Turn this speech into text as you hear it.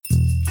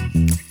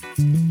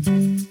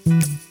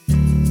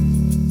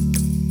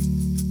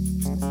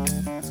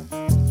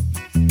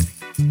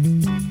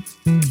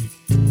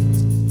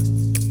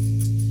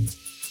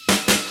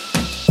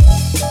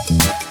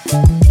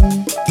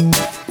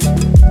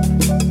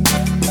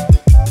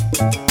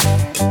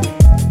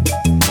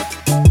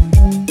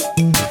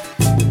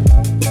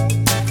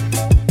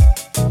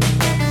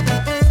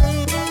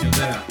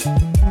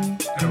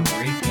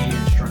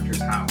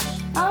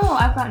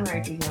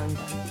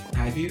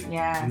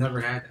Never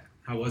had that.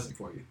 How was it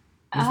for you?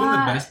 What's been the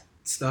best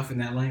stuff in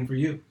that lane for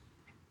you?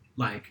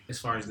 Like as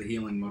far as the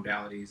healing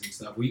modalities and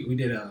stuff. We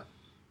did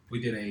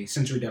a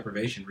sensory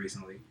deprivation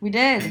recently. We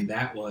did. And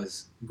that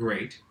was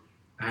great.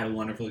 I had a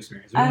wonderful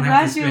experience. We don't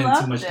have to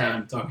spend too much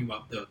time talking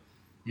about the,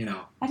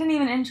 I didn't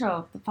even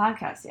intro the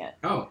podcast yet.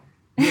 Oh.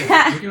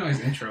 Yeah, we can always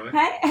intro it.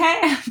 Hey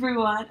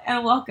everyone,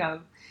 and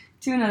welcome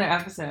to another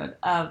episode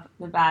of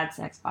the Bad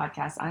Sex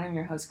Podcast. I am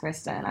your host,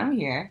 Krista, and I'm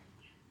here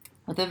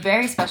with a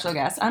very special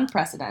guest,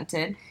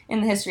 unprecedented in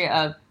the history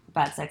of the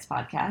Bad Sex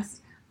Podcast.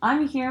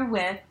 I'm here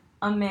with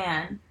a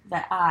man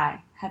that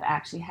I have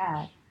actually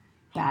had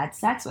bad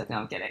sex with. No,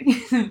 I'm kidding.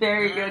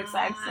 Very good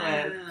sex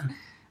with.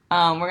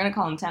 We're going to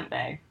call him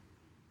Tempe.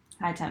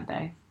 Hi,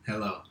 Tempe.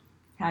 Hello.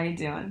 How you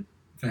doing?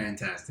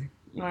 Fantastic.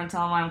 You want to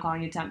tell him why I'm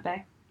calling you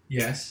Tempe?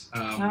 Yes.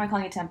 Why am I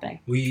calling you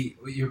Tempe?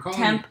 You're calling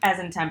Temp as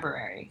in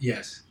temporary.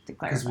 Yes. To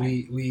clarify.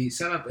 Because we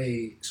set up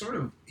a sort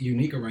of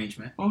unique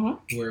arrangement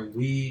where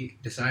we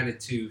decided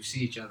to see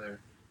each other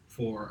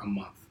for a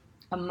month.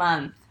 A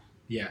month.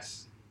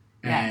 Yes.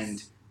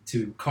 And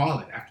to call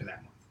it after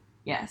that month.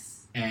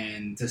 Yes.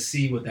 And to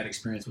see what that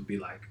experience would be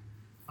like.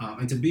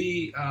 And to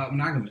be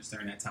monogamous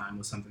during that time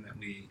was something that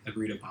we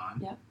agreed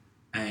upon. Yep.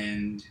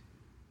 And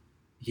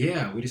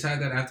yeah, we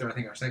decided that after I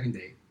think our second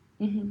date.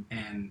 Mm-hmm.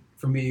 And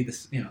for me, the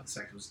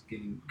sex was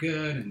getting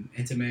good and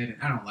intimate, and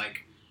I don't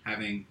like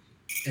having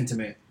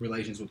intimate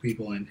relations with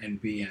people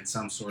and be in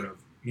some sort of,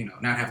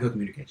 not have good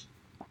communication.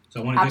 So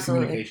I wanted good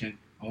communication.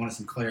 I wanted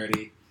some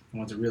clarity. I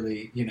wanted to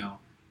really,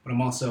 but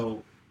I'm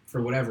also,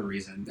 for whatever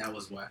reason, that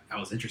was what I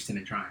was interested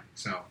in trying.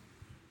 So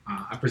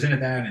I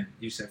presented that, and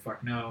you said,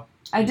 fuck no.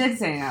 I did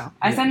say no.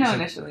 I said no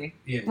initially.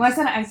 Yeah. Well,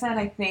 I said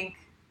I think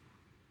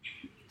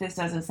this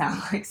doesn't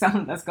sound like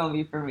something that's going to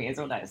be for me, is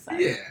what I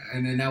said. Yeah,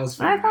 and then that was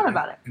fair. I thought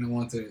about it. And I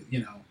wanted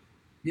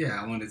to,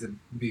 I wanted to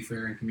be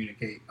fair and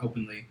communicate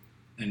openly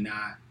and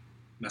not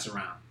mess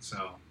around.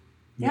 So,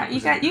 yeah, you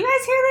guys hear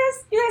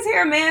this? You guys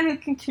hear a man who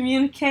can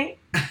communicate?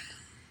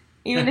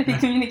 Even if he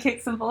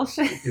communicates some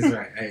bullshit? He's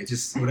right. Hey,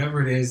 just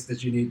whatever it is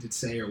that you need to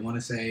say or want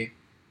to say,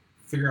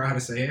 figure out how to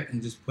say it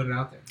and just put it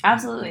out there.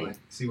 Absolutely.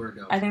 See where it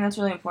goes. I think that's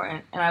really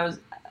important. And I was,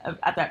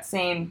 at that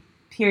same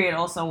period,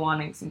 also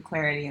wanting some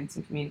clarity and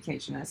some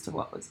communication as to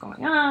what was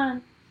going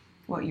on,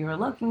 what you were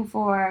looking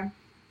for.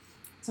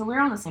 So we're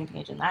on the same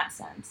page in that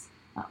sense.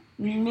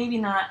 Maybe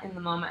not in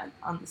the moment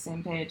on the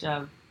same page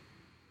of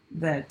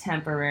the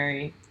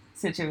temporary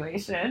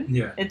situation.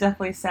 Yeah. It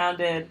definitely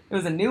it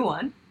was a new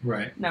one.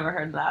 Right. Never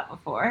heard that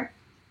before.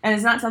 And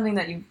it's not something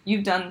that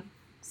you've done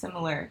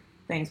similar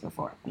things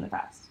before in the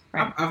past,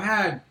 right? I've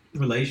had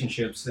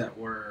relationships that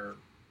were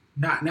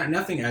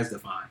nothing as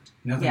defined.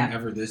 Nothing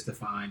ever this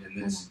defined and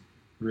this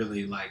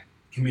really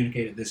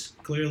communicated this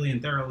clearly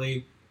and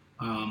thoroughly.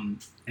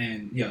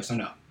 So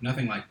no,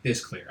 nothing like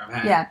this clear. I've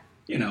had,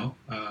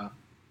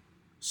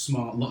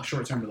 small,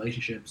 short-term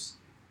relationships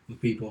with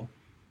people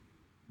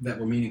that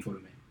were meaningful to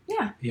me.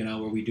 Yeah.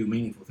 Where we do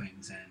meaningful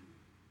things. And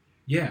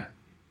yeah,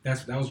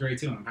 that was great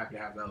too. And I'm happy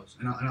to have those.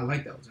 And I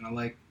like those. And I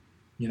like,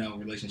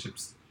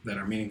 relationships that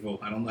are meaningful.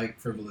 I don't like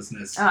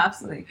frivolousness. Oh,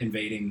 absolutely.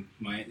 Invading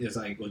it's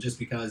just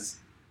because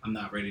I'm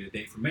not ready to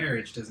date for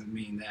marriage doesn't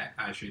mean that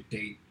I should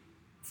date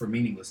for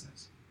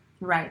meaninglessness.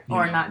 Right.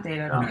 Or not date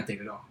at all. Or not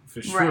date at all.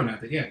 For sure, right.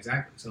 Not date. Yeah,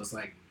 exactly. So it's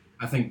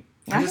I think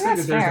that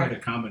there's a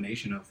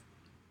combination of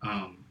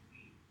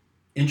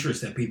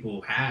interests that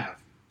people have,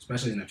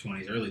 especially in their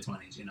 20s, early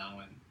 20s,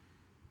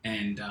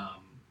 and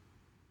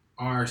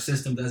our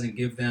system doesn't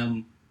give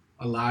them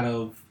a lot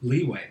of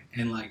leeway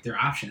and their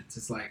options.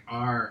 It's I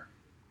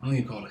don't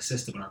even call it a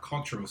system, but our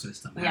cultural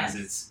system has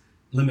its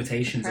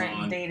limitations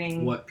on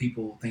dating. What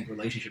people think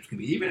relationships can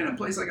be. Even in a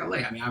place like LA.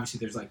 I mean, obviously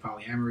there's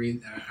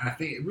polyamory. I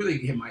think it really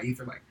hit my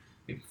ether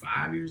maybe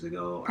 5 years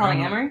ago.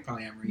 Polyamory?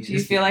 Polyamory. Do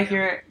you feel like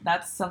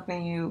that's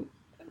something you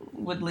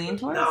would lean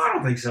towards? No, I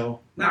don't think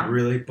so. Not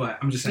really, but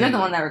I'm just saying. You're the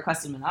one that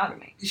requested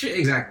monogamy.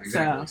 Exactly.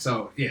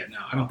 So yeah, no,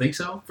 I don't think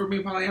so for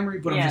me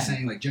polyamory, but I'm just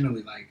saying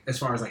generally as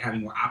far as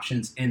having more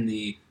options in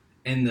the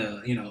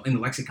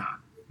lexicon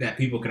that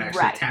people could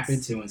actually tap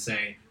into and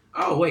say,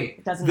 oh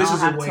wait, this is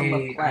a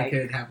way I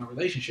could have my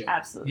relationship.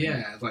 Absolutely.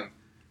 Yeah,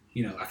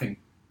 I think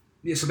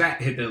so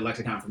that hit the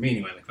lexicon for me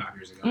anyway 5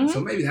 years ago. Mm-hmm. So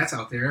maybe that's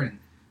out there and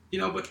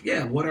but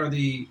yeah, are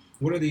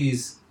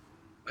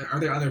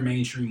there other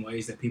mainstream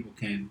ways that people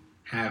can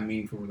have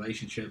meaningful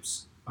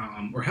relationships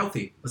or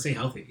healthy? Let's say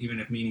healthy, even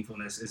if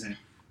meaningfulness isn't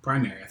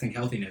primary. I think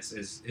healthiness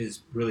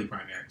is really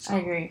primary. So I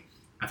agree.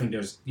 I think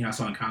there's I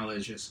saw in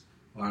college just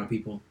a lot of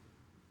people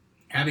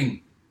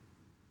having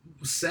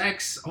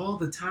sex all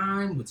the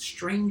time with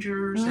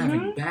strangers,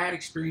 having bad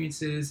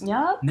experiences,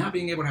 not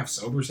being able to have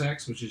sober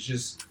sex, which is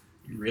just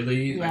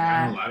really like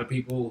I know a lot of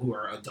people who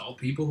are adult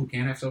people who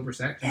can't have sober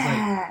sex. It's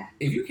like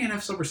if you can't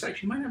have sober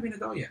sex, you might not be an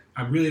adult yet.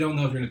 I really don't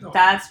know if you're an adult.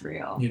 That's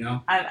real. You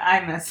know,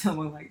 I met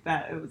someone like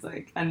that. It was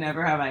like a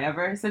never have I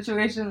ever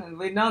situation, and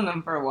we'd known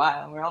them for a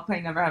while. And we're all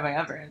playing never have I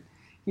ever, and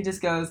he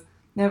just goes,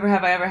 "Never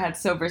have I ever had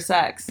sober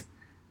sex,"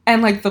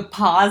 and like the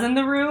pause in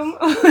the room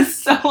was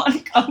so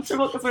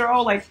uncomfortable because we were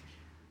all like,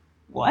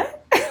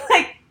 "What?"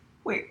 Like,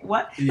 wait,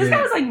 what? This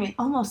guy was like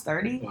almost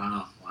 30.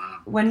 Wow.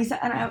 When he said,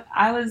 and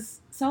I was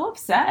so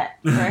upset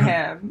for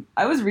him.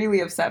 I was really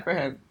upset for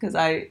him because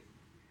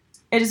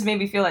it just made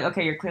me feel like,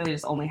 okay, you're clearly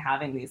just only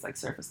having these like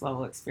surface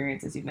level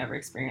experiences. You've never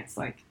experienced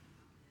like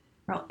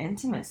real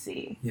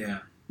intimacy. Yeah.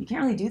 You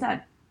can't really do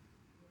that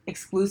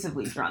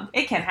exclusively drunk.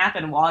 It can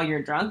happen while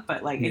you're drunk,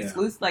 but like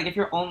like if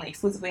you're only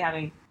exclusively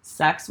having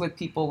sex with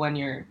people when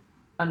you're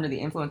under the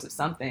influence of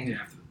something.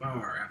 Yeah, after the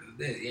bar, after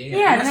the day.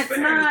 Yeah, that's and it's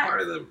fair. not.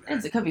 Part of the...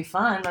 It could be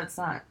fun, but it's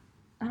not.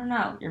 I don't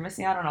know. You're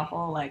missing out on a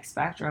whole like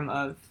spectrum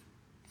of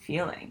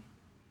feeling.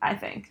 I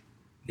think.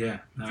 Yeah.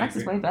 No, sex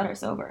is way better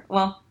sober.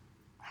 Well,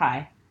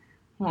 hi.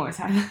 I'm always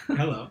hi.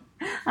 Hello.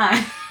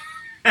 Hi.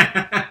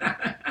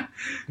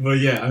 But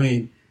yeah, I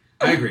mean,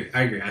 I agree.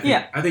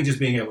 I think just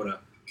being able to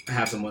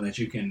have someone that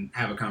you can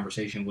have a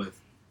conversation with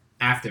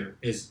after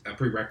is a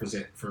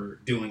prerequisite for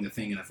doing the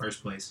thing in the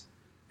first place.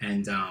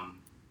 And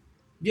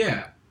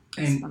yeah.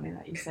 And it's funny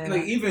that you say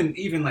like that.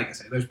 even like I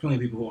said, there's plenty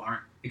of people who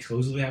aren't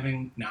exclusively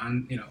having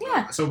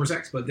sober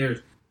sex, but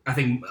I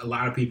think a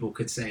lot of people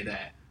could say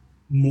that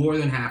more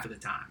than half of the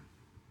time,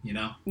 you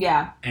know?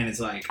 Yeah. And it's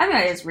like I mean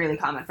that is really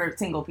common for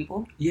single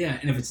people. Yeah,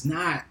 and if it's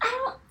not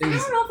I don't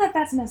know if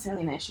that's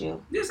necessarily an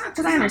issue. It's not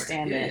because I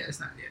understand it. Yeah, it's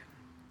not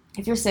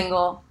If you're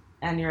single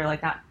and you're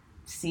like not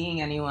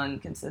seeing anyone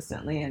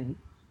consistently and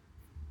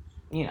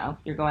you know,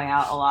 you're going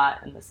out a lot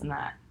and this and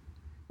that,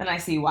 then I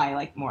see why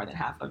like more than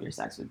half of your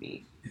sex would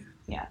be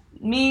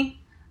Me,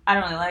 I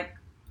don't really like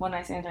one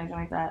night stands or anything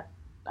like that.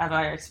 I've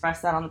already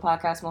expressed that on the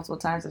podcast multiple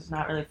times. It's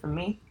not really for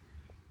me.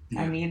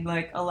 I need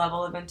like a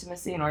level of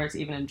intimacy in order to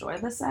even enjoy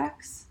the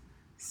sex.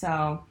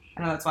 So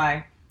I know that's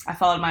why I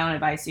followed my own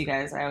advice to you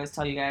guys. I always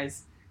tell you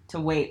guys to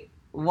wait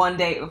one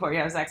date before you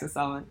have sex with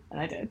someone, and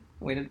I did.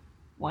 I waited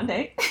one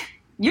date.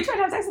 You tried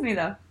to have sex with me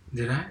though.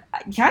 Did I?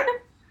 Kind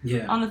of.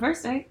 Yeah. On the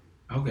first date.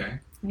 Okay.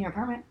 In your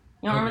apartment.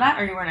 You don't remember that,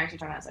 or you weren't actually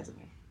trying to have sex with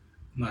me?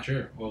 I'm not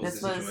sure. What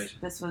was the situation?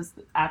 This was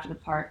after the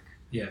park.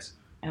 Yes.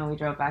 And we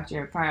drove back to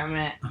your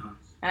apartment. Uh-huh.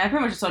 And I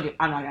pretty much just told you,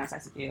 I'm not going to have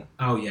sex with you.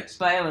 Oh, yes.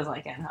 But it was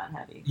like getting hot and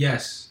heavy.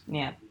 Yes.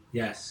 Yeah.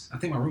 Yes. I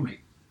think my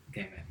roommate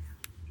came in.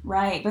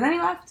 Right. But then he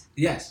left.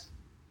 Yes.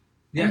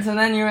 Yes. And so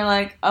then you were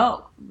like,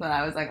 oh. But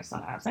I was like, I'm still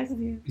not going to have sex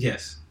with you.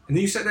 Yes. And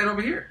then you said that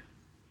over here.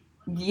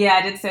 Yeah,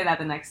 I did say that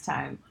the next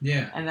time.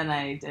 Yeah. And then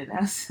I did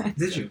have sex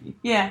Did you?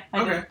 Yeah.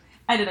 Okay.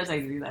 I did have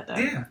sex with you that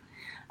time. Yeah.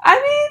 I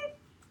mean,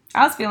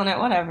 I was feeling it.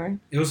 Whatever.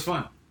 It was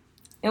fun.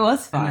 It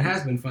was fun. And it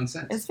has been fun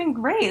since. It's been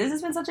great. This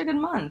has been such a good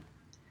month.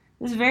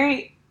 This is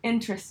very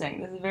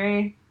interesting. This is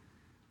very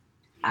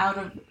out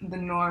of the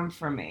norm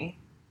for me.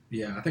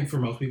 Yeah, I think for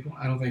most people.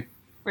 I don't think...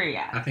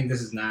 Yeah. I think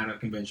this is not a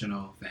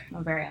conventional thing.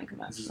 I'm very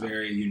unconventional. This is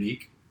very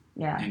unique.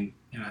 Yeah. And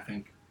I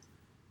think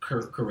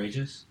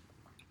courageous.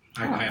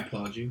 I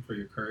applaud you for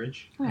your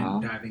courage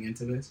in diving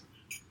into this.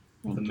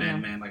 With a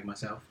man like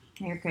myself.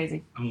 You're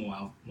crazy. I'm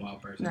a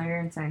wild person. No, you're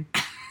insane.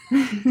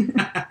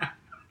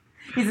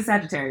 He's a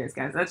Sagittarius,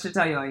 guys. That should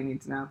tell you all you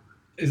need to know.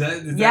 Is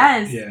that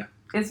yes. Yeah.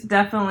 It's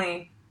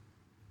definitely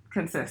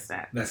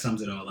consistent. That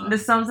sums it all up.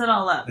 This sums it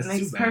all up. That's it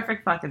makes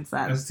perfect fucking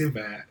sense. That's too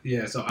bad.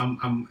 Yeah, so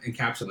I'm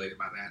encapsulated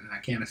by that, and I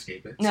can't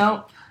escape it.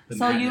 No.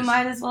 So you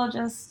might as well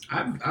just...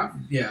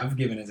 I've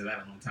given into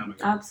that a long time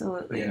ago.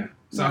 Absolutely. Yeah.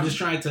 So I'm just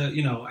trying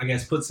to, I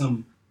guess, put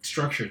some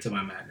structure to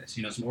my madness,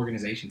 some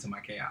organization to my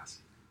chaos.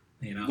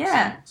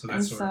 Yeah. So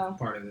that's sort of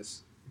part of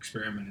this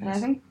experiment.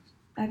 And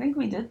I think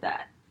we did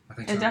that. I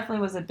think it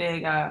definitely was a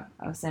big, I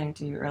was saying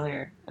to you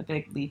earlier, a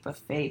big leap of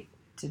faith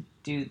to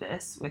do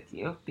this with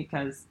you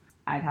because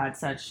I'd had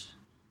such,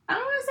 I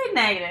don't want to say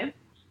negative,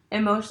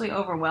 emotionally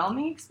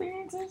overwhelming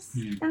experiences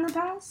in the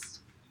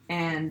past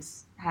and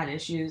had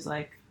issues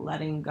like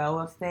letting go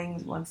of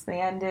things once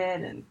they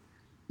ended. And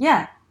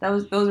yeah,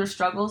 those were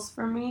struggles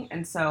for me.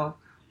 And so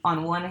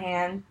on one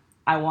hand,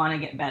 I want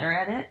to get better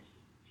at it.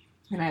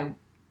 And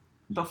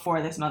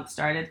before this month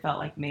started, felt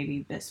like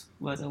maybe this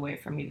was a way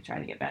for me to try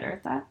to get better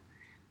at that.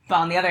 But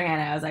on the other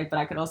hand, I was like, but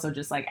I could also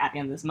just like at the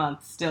end of this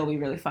month still be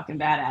really fucking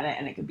bad at it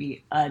and it could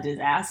be a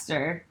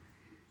disaster.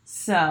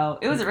 So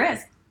it was a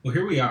risk. Well,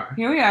 here we are.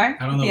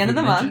 I don't know at the end of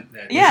the month.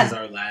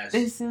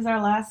 This is our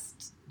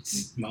last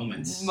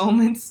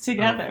moments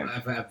together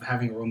of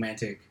having a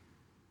romantic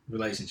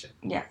relationship.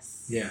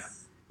 Yes. Yeah.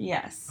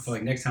 Yes. I feel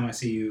like next time I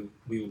see you,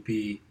 we will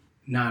be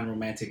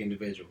non-romantic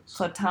individuals.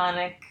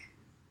 Platonic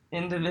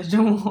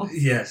individuals.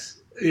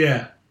 Yes.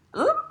 Yeah.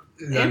 Ooh.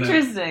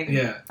 Interesting.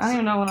 Yeah. I don't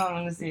even know when I'm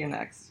going to see you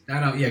next. I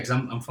know. Yeah, because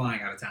I'm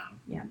flying out of town.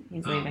 Yeah,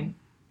 he's leaving.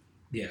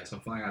 Yeah, so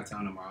I'm flying out of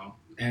town tomorrow,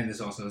 and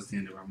this also is the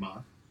end of our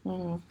month.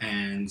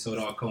 And so it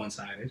all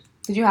coincided.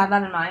 Did you have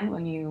that in mind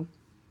when you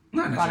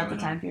Not brought up the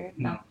necessarily, time period?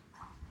 No.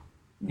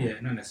 Yeah,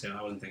 not necessarily.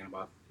 I wasn't thinking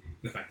about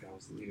the fact that I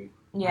was leaving.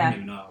 Yeah. I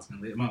didn't even know I was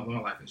going to leave. My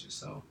life is just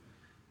so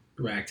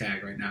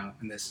ragtag right now,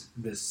 and this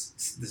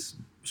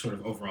sort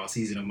of overall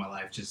season of my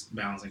life, just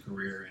balancing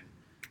career and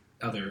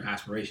other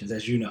aspirations,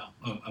 as you know,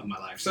 of my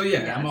life. So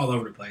yeah, I'm all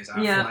over the place. I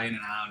fly in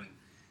and out, and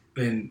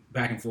been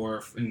back and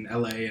forth in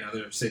LA and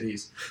other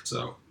cities.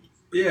 So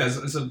yeah,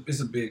 it's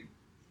a big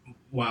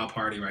wild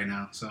party right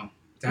now. So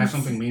to have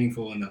something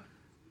meaningful in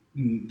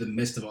the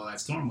midst of all that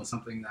storm was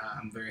something that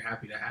I'm very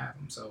happy to have.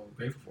 I'm so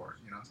grateful for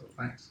it. So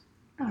thanks.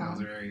 That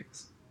was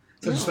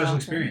such a special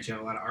experience. You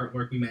have a lot of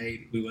artwork we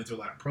made. We went through a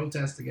lot of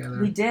protests together.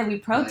 We did. We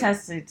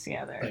protested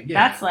together.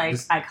 That's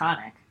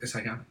iconic. It's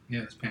iconic.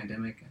 Yeah, this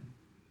pandemic.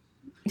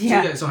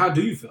 So how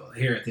do you feel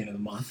here at the end of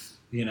the month?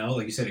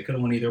 Like you said, it could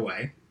have went either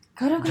way.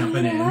 Could have gone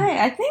either way.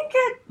 I think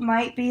it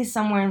might be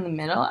somewhere in the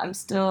middle. I'm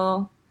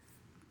still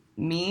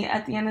me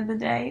at the end of the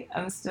day.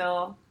 I'm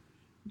still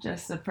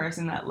just a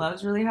person that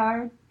loves really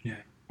hard. Yeah.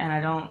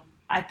 And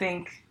I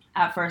think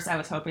at first I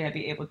was hoping I'd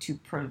be able to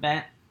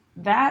prevent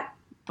that.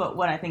 But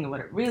what it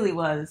really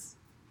was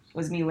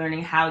me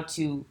learning how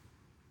to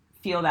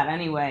feel that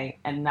anyway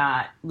and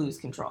not lose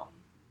control.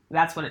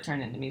 That's what it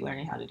turned into, me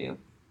learning how to do.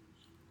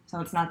 So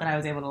it's not that I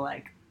was able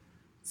to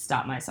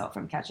stop myself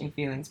from catching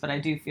feelings, but I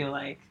do feel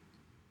like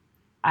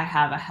I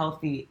have a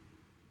healthy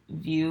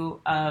view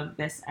of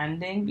this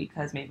ending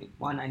because maybe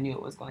one, I knew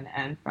it was going to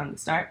end from the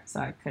start, so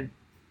I could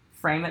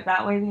frame it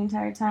that way the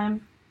entire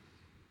time.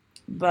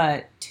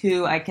 But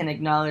two, I can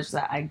acknowledge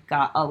that I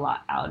got a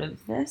lot out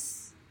of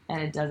this.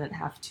 And it doesn't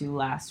have to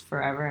last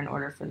forever in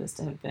order for this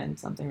to have been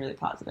something really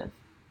positive.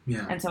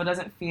 Yeah. And so it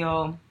doesn't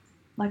feel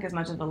like as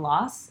much of a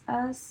loss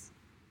as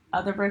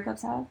other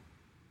breakups have.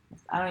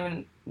 I don't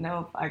even know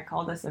if I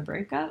call this a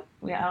breakup.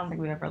 I don't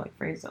think we ever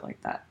phrased it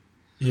like that.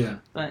 Yeah.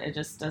 But it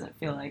just doesn't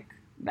feel like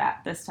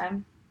that this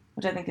time,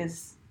 which I think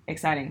is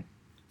exciting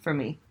for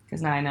me.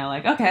 Because now I know,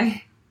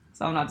 okay,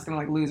 so I'm not just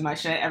going to lose my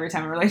shit every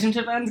time a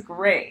relationship ends.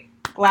 Great.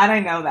 Glad I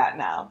know that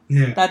now.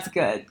 Yeah. That's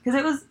good. Because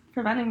it was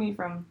preventing me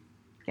from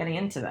getting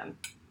into them.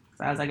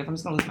 So I was like, if I'm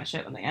just going to lose my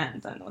shit when they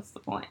end, then what's the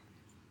point?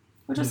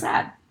 Which was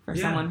sad for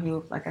someone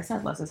who, like I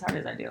said, loves as hard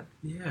as I do.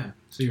 Yeah.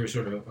 So you were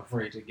sort of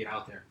afraid to get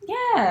out there.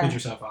 Yeah. Put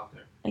yourself out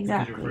there.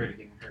 Exactly. Because you're afraid of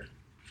getting hurt.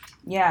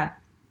 Yeah.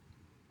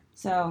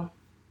 So,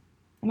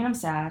 I'm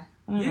sad.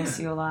 I'm going to miss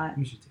you a lot.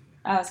 You should too.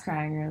 I was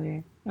crying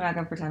earlier. I'm not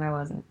going to pretend I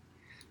wasn't.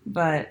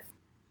 But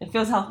it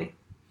feels healthy.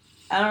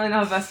 I don't really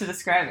know how best to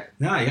describe it.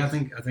 No, yeah, I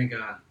think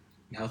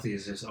healthy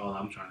is just all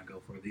I'm trying to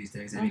go for these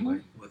days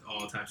anyway, with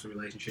all types of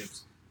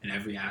relationships in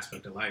every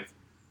aspect of life.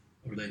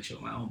 A relationship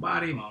with my own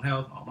body, my own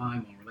health, my own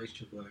mind, my own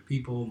relationship with other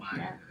people,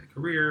 my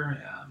career,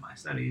 my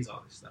studies,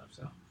 all this stuff.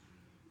 So,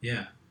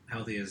 yeah,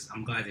 healthy is,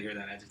 I'm glad to hear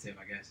that adjective,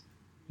 I guess.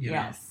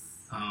 Yes.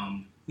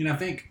 I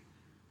think,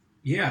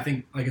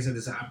 like I said,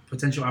 there's a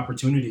potential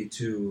opportunity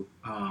to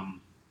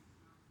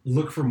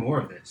look for more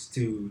of this,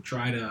 to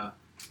try to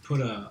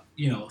put a,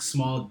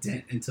 small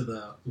dent into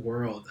the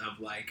world of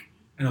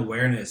an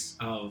awareness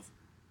of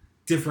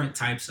different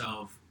types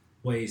of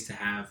ways to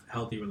have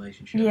healthy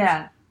relationships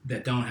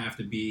that don't have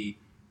to be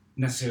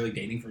necessarily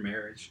dating for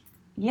marriage.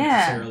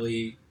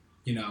 Necessarily,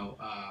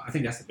 I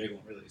think that's the big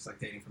one really. It's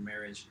dating for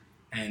marriage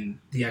and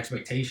the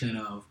expectation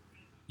of,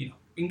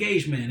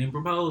 engagement and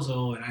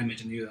proposal. And I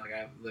mentioned to you,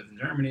 I lived in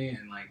Germany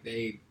and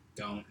they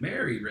don't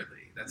marry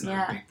really. That's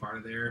not a big part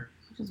of their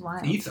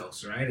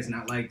ethos, right? It's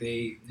not like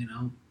they,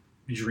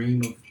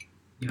 dream of,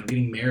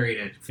 getting married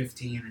at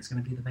 15 and it's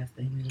going to be the best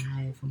thing in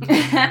life.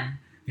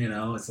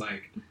 It's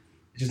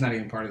it's just not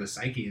even part of the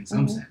psyche in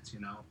some sense,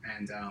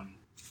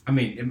 And,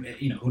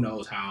 who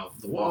knows how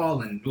the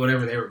wall and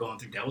whatever they were going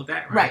through dealt with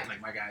that, right?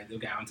 The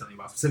guy I'm telling you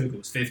about specifically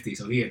was 50,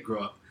 so he had grew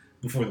up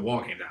before the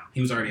wall came down.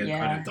 He was already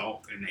an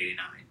adult in 89.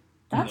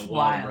 That's when the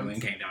wall wild. in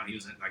Berlin came down. He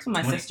was in so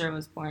 20. My sister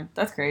was born.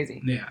 That's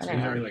crazy. Yeah, so he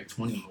was already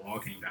 20 when the wall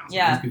came down. So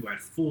these people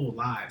had full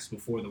lives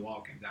before the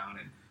wall came down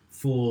and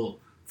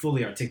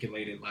fully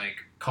articulated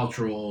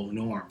cultural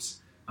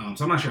norms.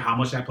 So I'm not sure how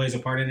much that plays a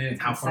part in it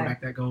and how far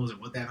back that goes and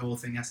what that whole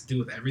thing has to do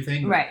with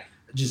everything. Right.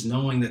 Just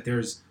knowing that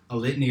there's a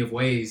litany of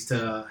ways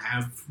to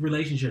have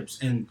relationships.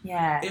 And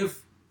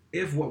if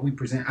what we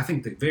present, I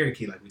think the very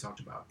key, like we talked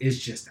about,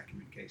 is just that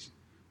communication.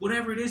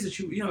 Whatever it is that if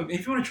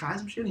you want to try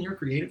some shit and you're a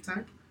creative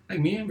type, like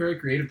me, I'm a very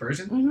creative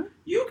person,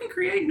 you can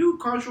create new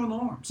cultural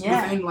norms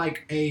within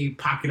a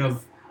pocket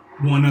of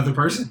one other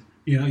person.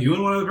 You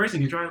and one other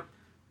person, you try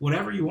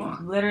whatever you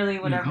want. Literally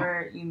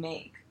whatever you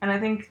make. And I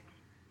think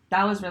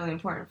that was really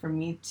important for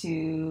me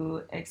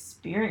to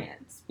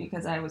experience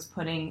because I was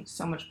putting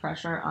so much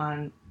pressure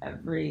on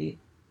every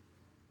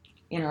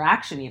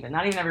interaction even,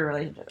 not even every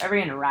relationship,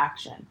 every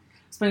interaction.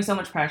 I was putting so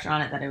much pressure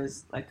on it that it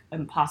was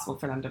impossible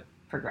for them to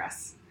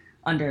progress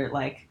under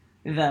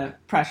the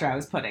pressure I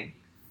was putting.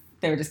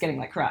 They were just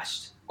getting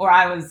crushed. Or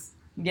I was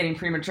getting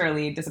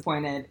prematurely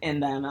disappointed in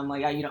them. I'm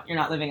like, oh, you're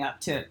not living up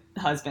to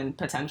husband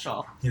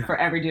potential for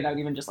every dude I would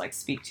even just like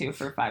speak to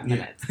for 5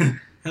 minutes.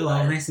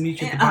 Hello, nice to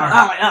meet you at the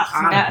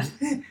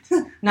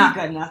bar. Not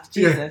good enough.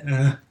 Jesus.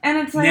 And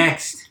it's like,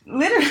 next.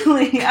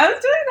 Literally, I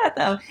was doing that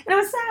though. And it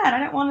was sad. I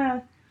didn't want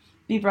to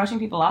be brushing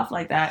people off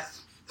like that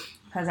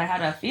because I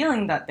had a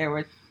feeling that there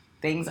were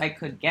things I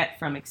could get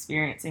from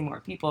experiencing more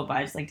people, but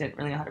I just like didn't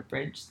really know how to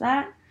bridge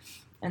that.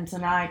 And so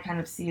now I kind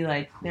of see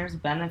like there's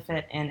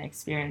benefit in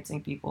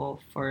experiencing people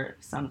for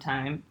some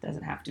time. It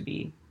doesn't have to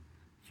be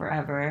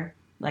forever.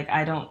 Like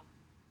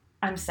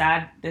I'm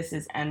sad this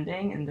is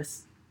ending, and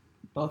this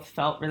both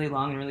felt really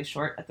long and really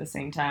short at the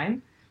same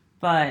time,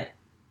 but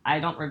I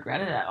don't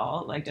regret it at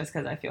all. Like just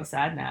because I feel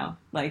sad now,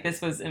 like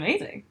this was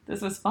amazing.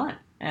 This was fun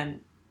and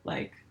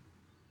like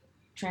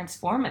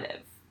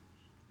transformative.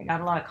 I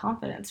got a lot of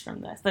confidence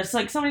from this. There's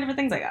like so many different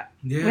things I got.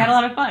 Yeah. We had a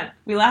lot of fun.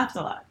 We laughed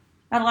a lot.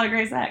 Had a lot of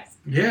great sex.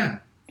 Yeah.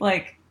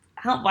 Like,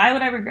 why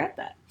would I regret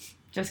that?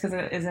 Just because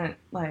it isn't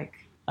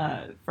like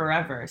a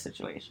forever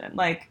situation.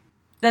 Like,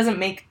 it doesn't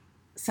make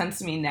sense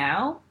to me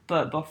now,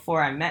 but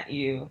before I met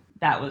you,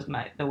 that was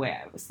the way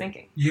I was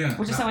thinking. Yeah.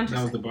 Which is so interesting.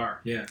 That was the bar.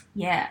 Yeah.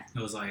 Yeah. It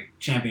was like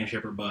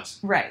championship or bust.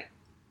 Right.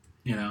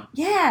 You know?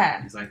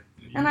 Yeah. It's like...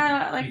 And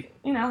I, like,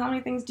 you know, how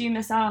many things do you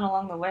miss out on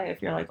along the way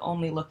if you're, like,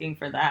 only looking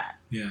for that?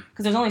 Yeah.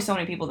 Because there's only so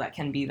many people that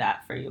can be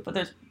that for you.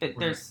 But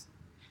there's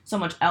so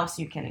much else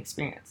you can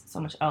experience.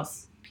 So much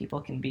else people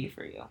can be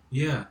for you.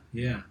 Yeah,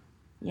 yeah.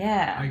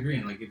 Yeah. I agree.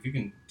 And, like, if you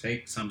can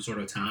take some sort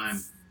of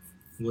time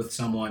with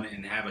someone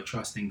and have a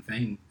trusting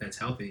thing that's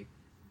healthy,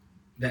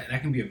 that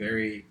can be a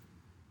very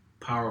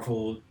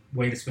powerful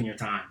way to spend your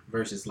time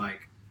versus,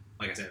 like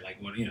I said, like,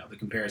 when, you know, the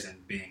comparison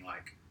being,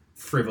 like,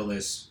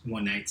 frivolous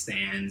one-night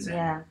stands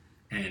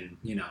and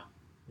you know,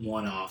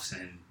 one-offs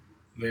and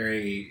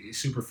very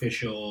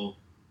superficial,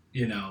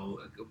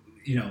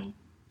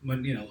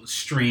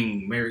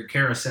 string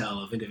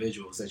carousel of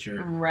individuals that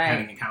you're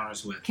having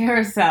encounters with.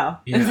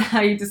 Carousel. Yeah. Is that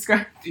how you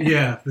describe it?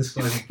 Yeah.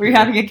 Were you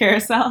having a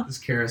carousel? This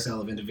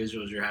carousel of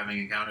individuals you're having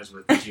encounters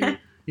with that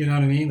you know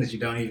what I mean? That you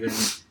don't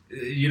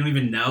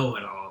even know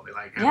at all.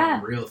 Like,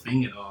 have a real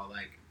thing at all.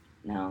 Like,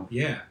 no.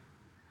 Yeah.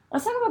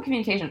 Let's talk about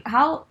communication.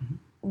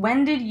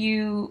 When did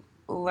you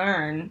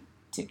learn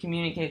to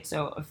communicate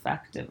so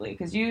effectively?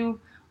 Because you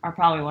are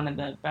probably one of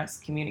the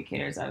best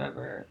communicators I've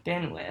ever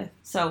been with.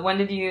 So when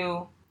did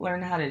you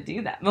learn how to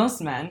do that?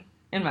 Most men,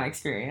 in my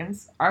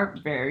experience, are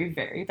very,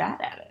 very bad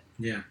at it.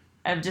 Yeah.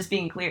 Of just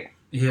being clear.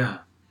 Yeah.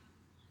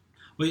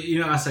 Well, you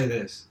know, I'll say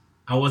this.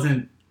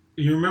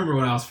 You remember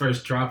when I was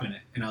first dropping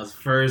it and I was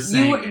first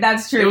saying it.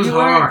 That's true. It was you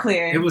hard. weren't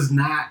clear. It was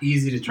not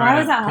easy to try. Why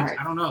was that hard?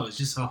 I don't know. It's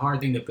just a hard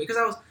thing to pick. Because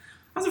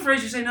I was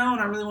afraid to say no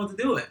and I really wanted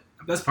to do it.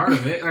 That's part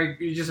of it. Like,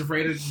 you're just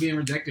afraid of being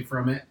rejected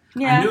from it.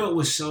 Yeah. I knew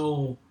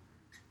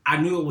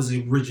it was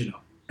original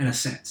in a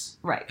sense.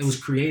 Right. It was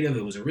creative.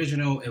 It was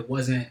original. It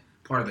wasn't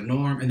part of the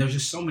norm. And there's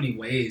just so many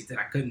ways that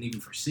I couldn't even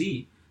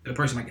foresee that a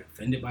person might get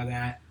offended by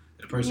that.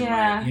 That a person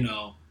might, you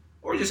know,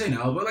 or just say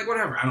no. But like,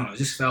 whatever. I don't know. It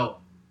just felt,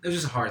 it was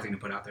just a hard thing to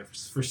put out there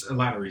for a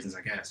lot of reasons,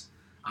 I guess.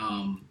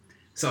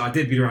 So I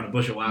did beat around the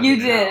bush a while. You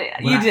did.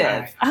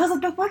 I was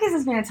like, the fuck is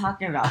this man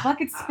talking about?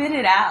 Fucking spit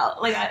it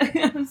out. Like,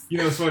 you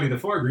know, it's funny. The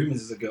 4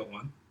 Agreements is a good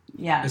one.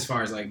 Yeah. As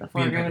far as like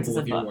being impeccable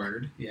with your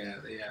word. Yeah.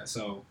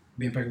 So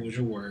be impeccable with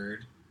your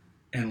word,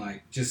 and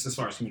like just as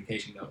far as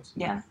communication goes.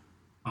 Yeah.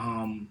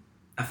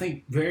 I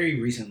think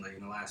very recently,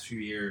 in the last few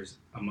years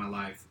of my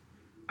life,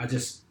 I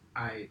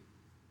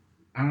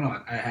don't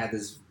know. I had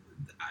this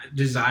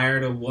desire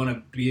to want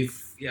to be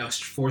a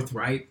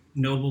forthright,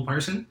 noble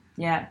person.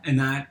 Yeah. And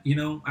not, you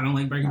know, I don't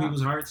like breaking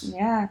people's hearts.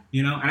 Yeah.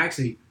 You know, and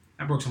actually,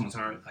 I broke someone's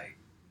heart like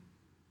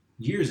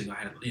years ago. I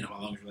had, you know, my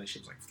longest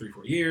relationship was like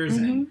 3-4 years,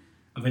 and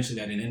eventually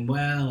that didn't end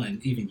well.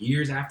 And even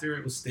years after,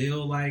 it was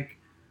still like,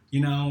 you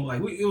know,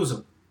 like it was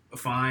a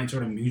fine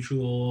sort of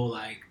mutual.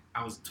 Like,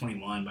 I was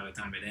 21 by the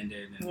time it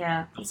ended, and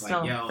I was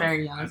like, yo,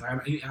 very young. I was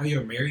like, I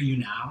either marry you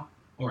now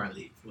or I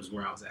leave. Was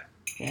where I was at.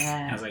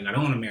 Yeah. And I was like, I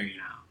don't want to marry you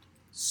now.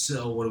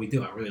 So what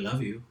do? I really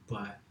love you,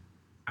 but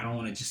I don't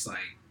want to just like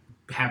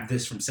have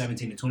this from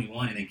 17 to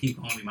 21 and then keep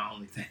on be my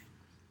only thing,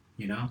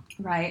 you know?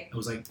 Right. It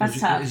was like, that's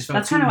tough.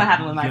 That's kind of what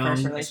happened with my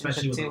first relationship,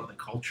 especially with all the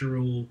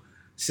cultural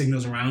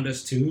signals around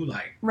us too.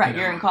 Like, right,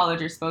 you're in college,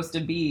 you're supposed to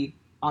be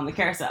on the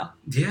carousel.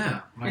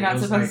 Yeah. Like, you're not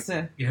supposed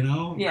to. You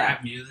know? Yeah.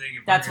 Rap music.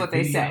 And that's what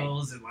they say.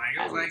 And like,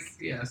 I was like,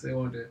 yes, they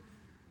wanted to,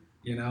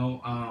 you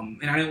know?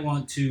 And I didn't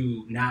want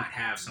to not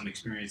have some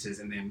experiences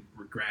and then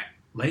regret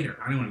later.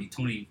 I didn't want to be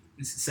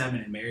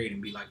 27 and married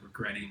and be like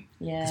regretting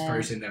this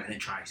person that I didn't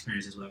try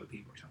experiences with other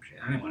people or some shit.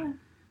 I didn't want to.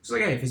 It's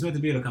like, hey, if it's meant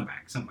to be, it'll come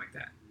back. Something like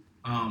that.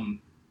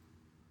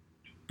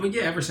 But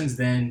yeah, ever since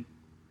then,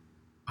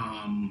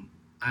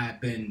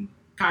 I've been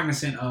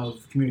cognizant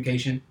of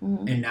communication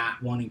and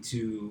not wanting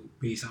to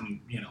be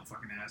some, you know,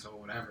 fucking asshole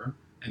or whatever,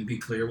 and be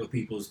clear with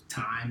people's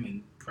time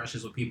and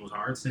precious with people's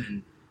hearts,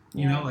 and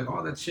you know, like,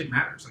 all that shit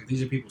matters. Like,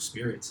 these are people's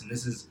spirits, and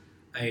this is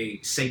a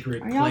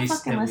sacred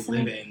place that we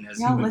live in as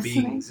human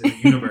beings in the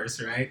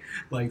universe, right?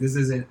 Like, this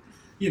isn't,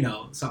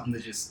 something to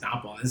just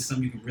stomp on. This is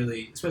something you can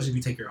really, especially if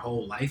you take your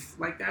whole life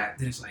like that,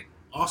 then it's like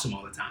awesome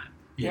all the time.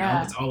 You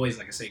know, it's always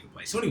like a sacred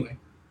place. So anyway,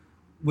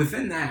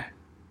 within that,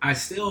 I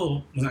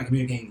still was not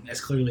communicating as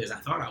clearly as I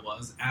thought I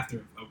was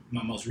after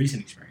my most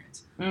recent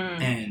experience.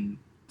 And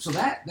so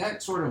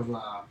that sort of,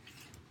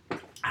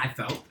 I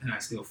felt and I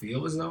still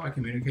feel as though I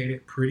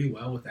communicated pretty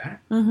well with that.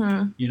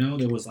 You know,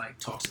 there was like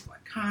talks of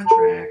like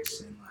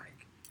contracts and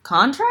like.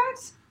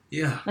 Contracts?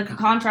 Yeah. Like a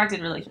contracted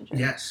relationship?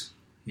 Yes.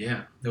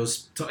 Yeah. There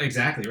was,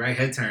 exactly, right?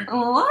 Head turn.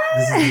 What?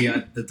 This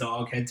is the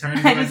dog head turn.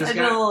 I did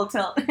a little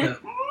tilt.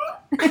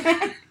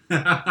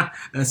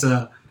 That's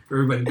for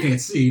everybody who can't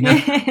see.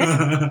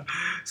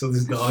 So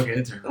this dog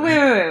head turn.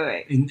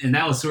 Wait. And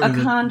that was sort of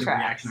the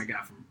reaction I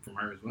got from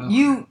her as well.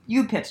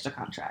 You pitched a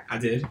contract. I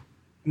did.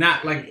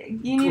 Not like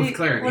with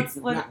clarity.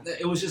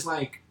 It was just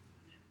like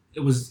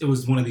it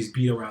was one of these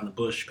beat around the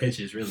bush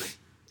pitches, really,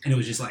 and it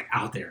was just like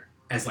out there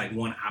as like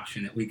one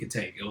option that we could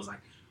take. It was like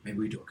maybe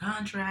we do a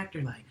contract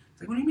or like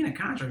it's like what do you mean a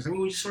contract? It's like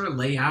we just sort of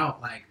lay out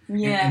like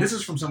and this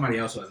is from somebody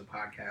else who has a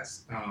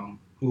podcast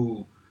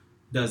who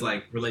does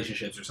like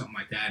relationships or something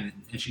like that,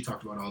 and she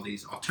talked about all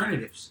these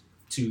alternatives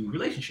to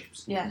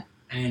relationships. Yeah.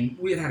 And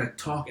we had a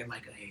talk at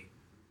like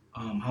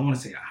I want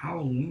to say a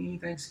Halloween,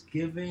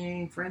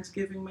 Thanksgiving,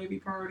 Friendsgiving maybe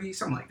party,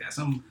 something like that.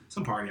 Some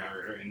party I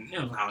heard her, and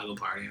it was a Hollywood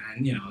party,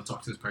 and I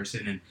talked to this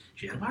person, and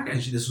she had a podcast.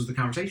 And this was the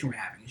conversation we're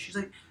having, and she's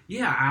like,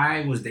 "Yeah,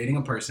 I was dating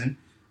a person,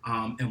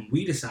 and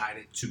we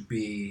decided to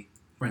be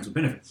friends with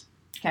benefits,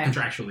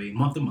 contractually,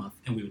 month to month,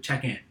 and we would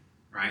check in,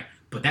 right?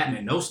 But that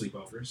meant no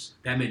sleepovers.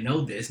 That meant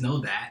no this, no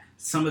that,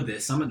 some of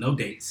this, no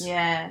dates,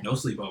 no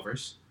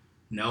sleepovers."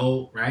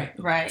 No,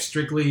 right?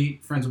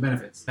 Strictly friends with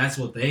benefits. That's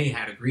what they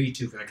had agreed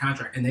to for their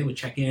contract. And they would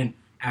check in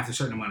after a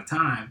certain amount of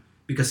time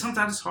because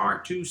sometimes it's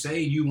hard to say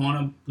you want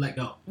to let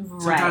go.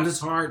 Right. Sometimes it's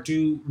hard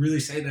to really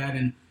say that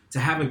and to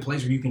have a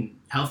place where you can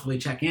healthfully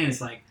check in.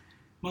 It's like,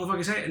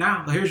 motherfucker, say it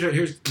now.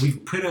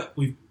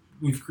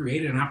 We've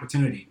created an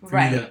opportunity for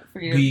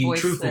you to be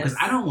truthful because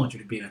I don't want you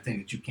to be in a thing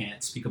that you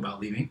can't speak about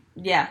leaving.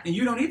 Yeah. And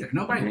you don't either.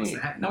 Nobody wants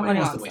that. Nobody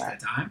wants to waste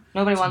that time.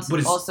 Nobody wants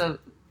to also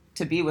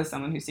to be with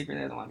someone who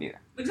secretly doesn't want to be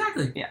there.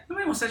 Exactly. Yeah.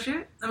 Nobody wants that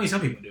shit. I mean,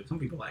 some people do. Some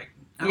people like,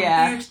 I don't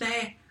care to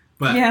stay.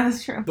 But yeah,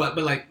 that's true. But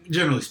like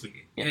generally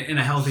speaking, in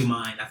a healthy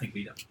mind, I think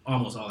we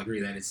almost all agree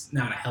that it's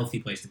not a healthy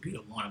place to be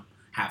to want to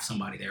have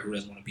somebody there who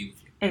doesn't want to be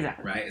with you.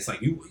 Exactly. Right. It's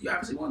like you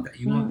obviously want that.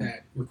 You want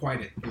that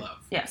requited love.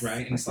 Yes.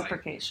 Right. And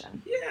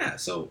reciprocation. It's like, yeah.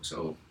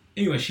 So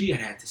anyway, she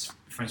had this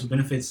friends with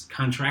benefits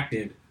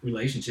contracted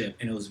relationship,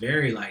 and it was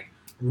very like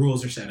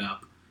rules are set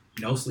up,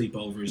 no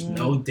sleepovers,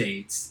 no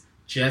dates.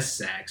 Just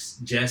sex,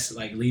 just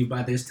like leave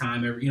by this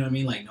time, you know what I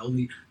mean? Like no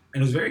leave.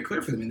 And it was very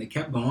clear for them, and they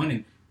kept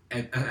going.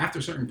 And after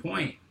a certain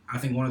point, I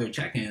think one of their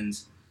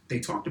check-ins, they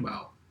talked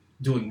about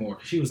doing more.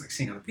 She was like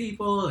seeing other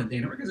people and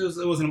dating because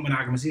it wasn't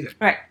monogamous either.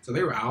 Right. So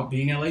they were out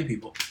being LA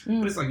people.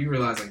 But it's like you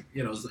realize, like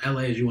as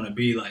LA as you want to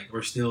be, like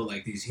we're still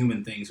like these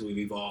human things who have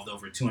evolved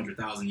over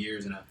 200,000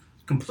 years in a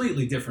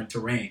completely different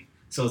terrain.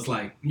 So it's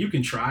like you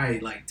can try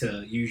like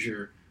to use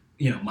your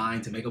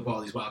mind to make up all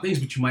these wild things,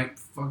 but you might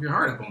fuck your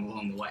heart up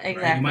along the way.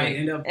 Exactly. Right? You might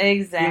end up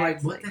being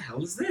like, what the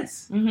hell is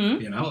this?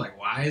 Like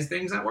why is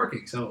things not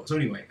working? So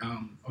anyway,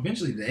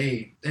 eventually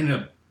they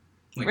ended up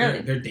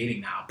like they're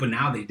dating now, but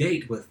now they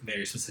date with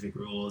very specific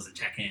rules and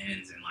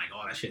check-ins and like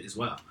all that shit as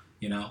well.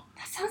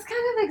 That sounds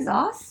kind of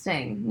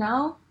exhausting.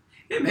 No,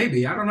 it may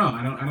be. I don't know.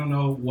 I don't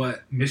know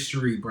what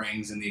mystery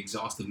brings in the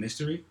exhaustive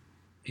mystery.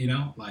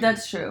 Like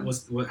that's true.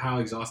 How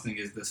exhausting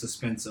is the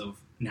suspense of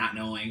not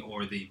knowing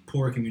or the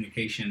poor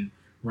communication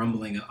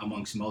rumbling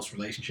amongst most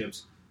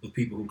relationships with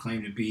people who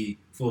claim to be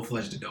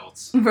full-fledged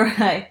adults.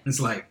 Right. It's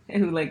like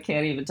who like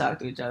can't even talk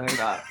to each other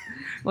about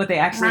what they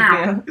actually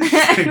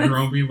do.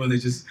 Grown people, they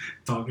just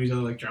talk to each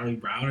other like Charlie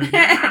Brown. Or,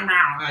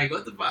 like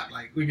what the fuck?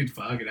 Like we could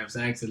fuck and have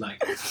sex and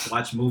like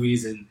watch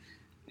movies and.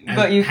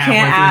 But you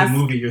can't ask. The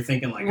movie, you're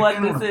thinking like, what I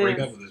don't want to break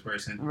up with this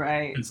person.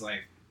 Right. It's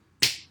like.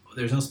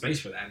 There's no space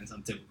for that in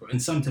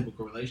some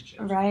typical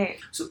relationships. Right.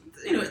 So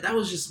that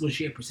was just what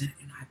she had presented,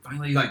 and I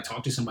finally like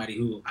talked to somebody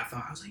who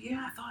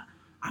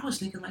I was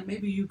thinking like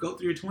maybe you go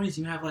through your 20s and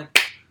you have like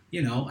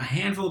a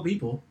handful of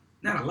people,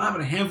 not a lot,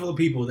 but a handful of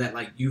people that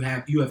like you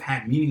have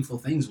had meaningful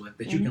things with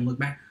that you can look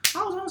back.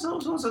 So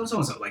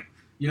like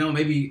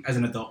maybe as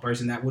an adult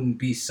person that wouldn't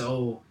be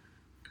so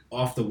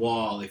off the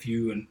wall if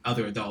you and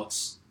other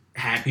adults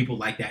had people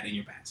like that in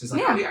your past. It's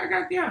like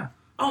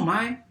oh,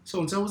 my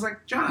so-and-so was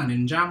like John,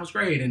 and John was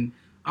great, and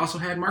I also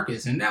had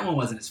Marcus, and that one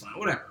wasn't as fun,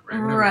 whatever, right?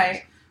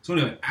 Right. So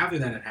anyway, after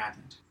that had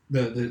happened,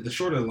 the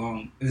short of the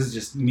long, this is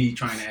just me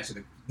trying to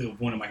answer the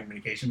one of my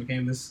communication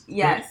became this.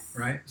 Yes.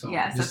 Quick, right? So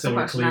yes, just so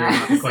we're clear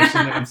about the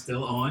question that I'm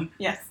still on.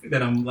 Yes.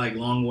 That I'm like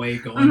long way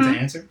going to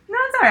answer. No,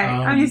 it's all right.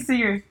 I'm used to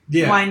your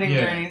winding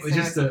journeys.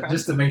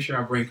 Just to make sure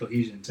I bring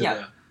cohesion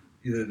to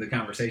the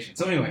conversation.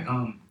 So anyway,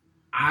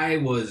 I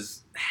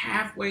was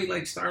halfway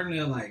like starting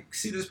to like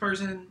see this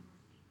person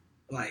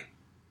like,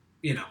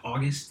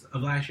 August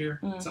of last year,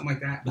 something like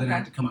that. But then I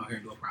had to come out here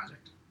and do a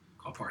project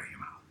called Party in Your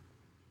Mouth.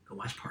 go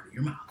watch Party in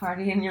Your Mouth.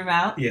 Party in Your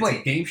Mouth? Yeah, it's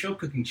a game show,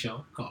 cooking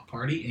show called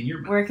Party in Your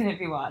Mouth. Where can it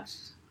be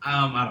watched?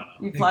 I don't know.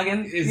 You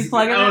plugging I it was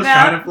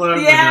now? trying to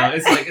plug, yeah.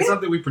 but no, it's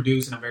something we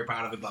produce, and I'm very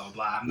proud of it. Blah blah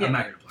blah. I'm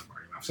not here to plug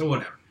Party in Your Mouth, so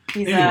whatever.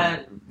 He's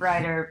a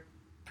writer,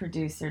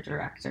 producer,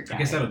 director guy. I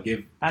guess that'll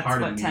give That's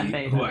part what of me 10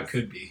 Bay who does. I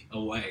could be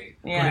away.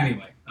 Yeah. But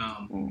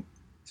anyway,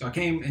 so I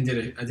came and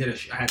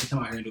I had to come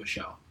out here and do a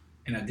show,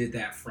 and I did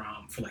that for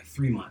like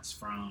 3 months,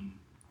 from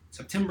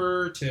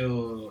September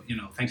till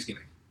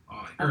Thanksgiving,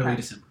 early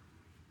December,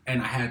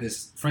 and I had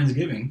this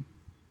Friendsgiving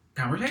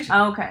conversation.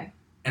 Oh, okay.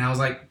 And I was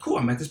like, cool,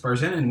 I met this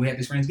person, and we had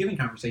this Friendsgiving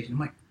conversation. I'm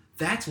like,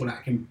 that's what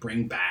I can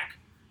bring back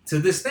to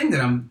this thing that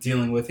I'm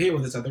dealing with here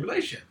with this other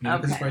relationship.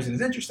 Because this person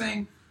is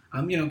interesting.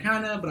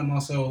 Kind of, but I'm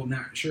also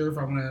not sure if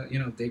I want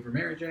to, date for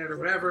marriage yet or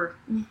whatever.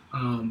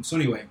 So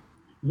anyway,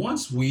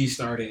 once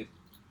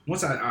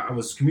I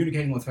was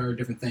communicating with her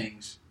different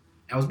things,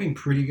 I was being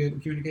pretty good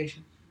with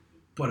communication.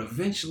 But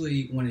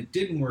eventually, when it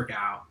didn't work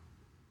out,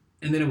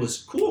 and then it was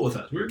cool with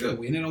us, we were good.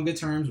 We ended on good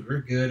terms. We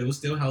were good. It was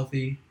still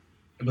healthy.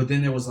 But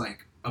then there was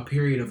like a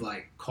period of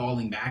like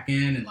calling back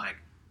in and like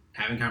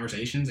having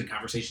conversations, and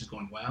conversations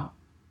going well.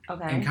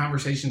 Okay. And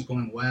conversations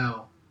going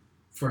well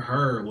for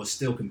her was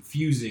still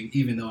confusing,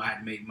 even though I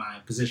had made my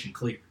position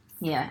clear.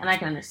 Yeah, and I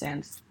can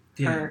understand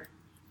her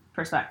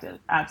perspective.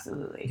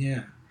 Absolutely.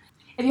 Yeah.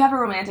 If you have a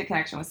romantic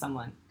connection with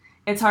someone,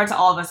 it's hard to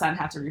all of a sudden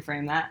have to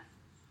reframe that.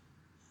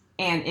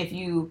 And if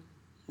you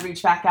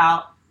reach back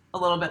out a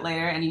little bit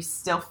later and you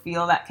still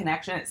feel that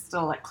connection, it's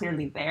still like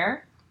clearly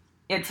there,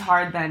 it's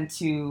hard then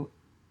to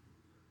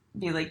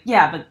be like,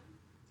 yeah, but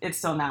it's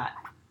still not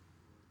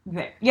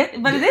there. Yeah,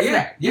 but it is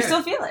there. You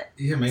still feel it.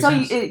 Yeah, makes so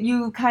sense.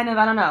 you kind of,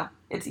 I don't know,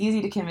 it's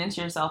easy to convince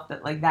yourself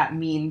that like that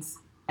means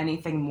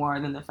anything more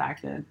than the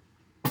fact that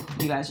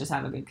you guys just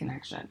have a good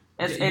connection.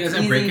 You guys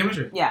have great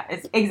chemistry. Yeah,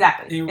 it's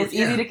exactly. It's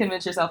Yeah. easy to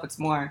convince yourself it's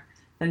more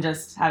than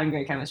just having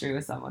great chemistry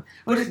with someone.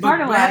 Which is But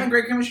part of why having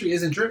great chemistry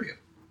isn't trivial.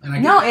 And I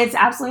get no, that. it's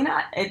absolutely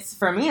not. It's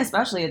for me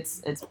especially.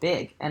 It's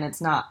big and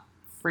it's not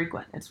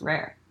frequent. It's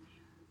rare.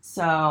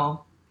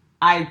 So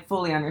I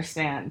fully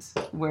understand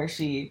where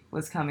she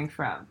was coming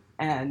from,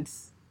 and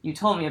you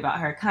told me about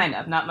her, kind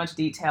of, not much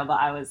detail, but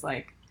I was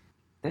like,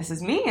 "This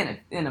is me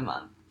in a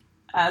month."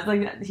 I was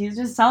like, "He's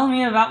just telling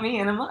me about me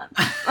in a month."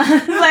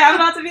 Like I'm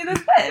about to be this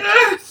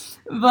bitch,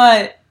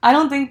 but I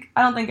don't think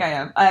I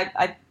am.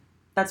 I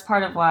that's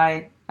part of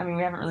why. I mean,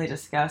 we haven't really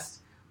discussed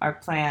our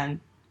plan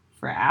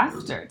for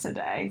after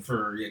today.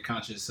 For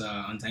conscious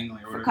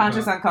untangling or whatever. For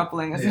conscious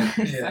uncoupling is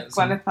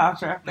Gwyneth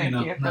Paltrow. Thank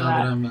you for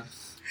that.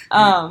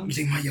 You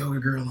take my yoga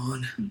girl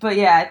on. But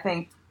yeah,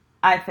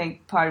 I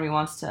think part of me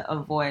wants to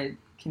avoid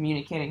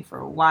communicating for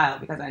a while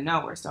because I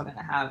know we're still going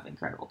to have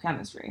incredible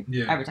chemistry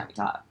every time we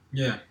talk.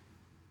 Yeah.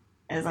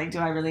 It's like, do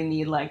I really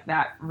need like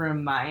that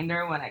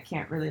reminder when I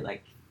can't really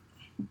like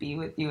be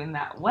with you in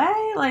that way?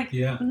 Like,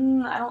 I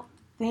don't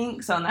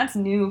think so. And that's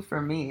new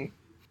for me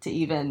to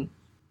even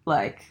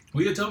like.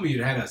 Well, you told me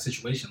you had a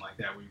situation like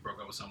that where you broke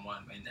up with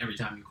someone, and every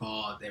time you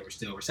called, they were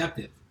still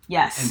receptive.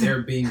 Yes. And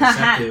they're being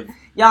receptive.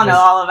 Y'all know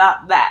all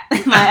about that.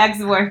 My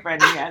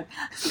ex-boyfriend again.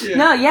 Yeah.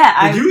 No,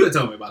 yeah. You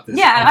told me about this.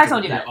 Yeah, I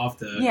told you that. Off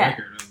the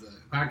record of the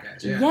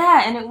podcast. Yeah.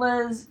 Yeah, and it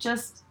was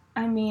just,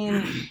 I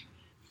mean,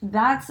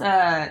 that's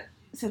a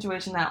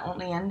situation that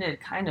only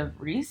ended kind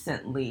of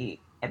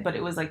recently, but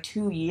it was like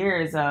 2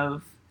 years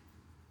of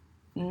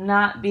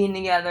not being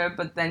together,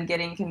 but then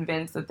getting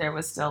convinced that there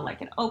was still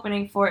like an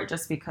opening for it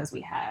just because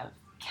we have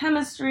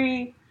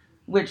chemistry,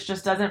 which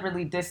just doesn't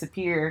really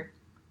disappear.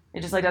 It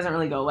just like doesn't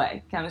really go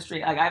away.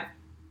 Chemistry, like I've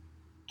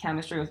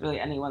chemistry with really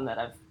anyone that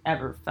I've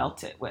ever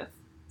felt it with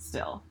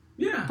still.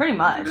 Yeah. Pretty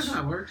much. That's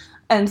how it works.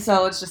 And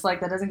so it's just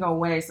like that doesn't go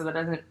away, so that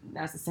doesn't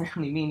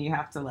necessarily mean you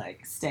have to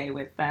like stay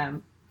with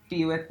them,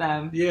 be with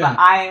them. Yeah. But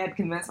I had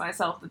convinced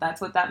myself that that's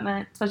what that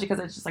meant, especially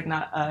because it's just like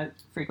not a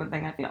frequent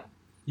thing I feel.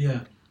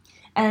 Yeah.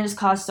 And it just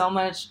caused so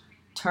much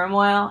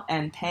turmoil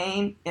and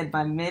pain in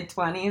my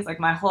mid-20s. Like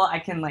my whole I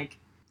can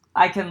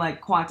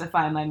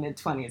quantify my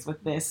mid-20s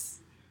with this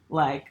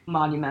like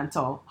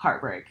monumental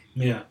heartbreak.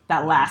 Yeah.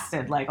 That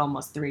lasted like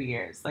almost 3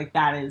 years. Like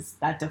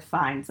that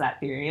defines that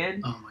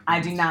period. Oh my goodness. I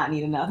do not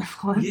need another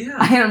one. Yeah.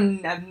 I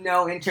have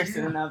no interest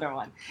in another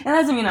one. And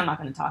that doesn't mean I'm not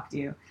going to talk to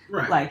you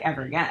like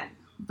ever again.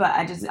 But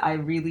I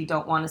really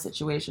don't want a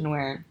situation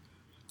where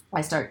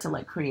I start to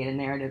like create a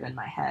narrative in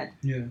my head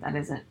that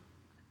isn't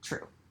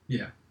true.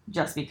 Yeah.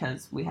 Just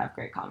because we have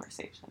great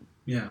conversation.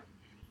 Yeah.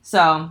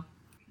 So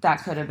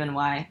that could have been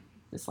why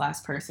this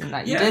last person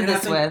that you did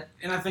this with.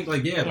 And I think I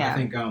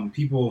think some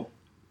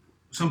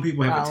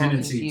people have a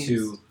tendency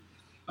to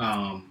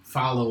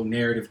follow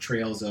narrative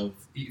trails of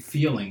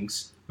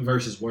feelings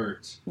versus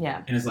words.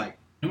 Yeah. And it's like,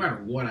 no matter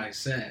what I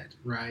said,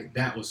 right,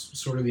 that was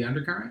sort of the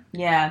undercurrent.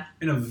 Yeah.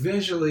 And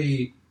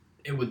eventually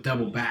it would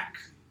double back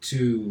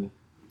to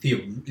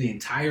the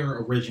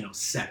entire original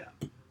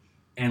setup.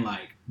 And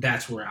like,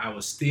 that's where I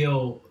was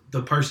still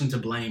the person to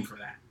blame for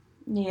that.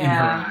 Yeah. In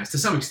her eyes, to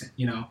some extent,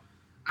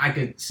 I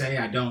could say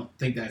I don't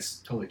think that's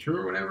totally true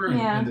or whatever.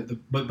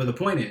 But the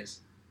point is,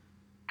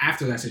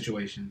 after that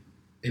situation,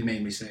 it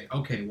made me say,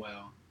 okay,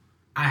 well,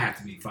 I have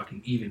to be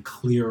fucking even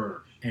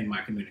clearer in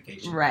my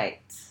communication. Right.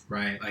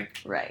 Right? Like,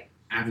 right.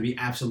 I have to be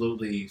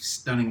absolutely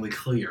stunningly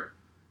clear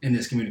in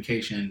this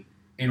communication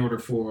in order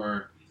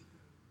for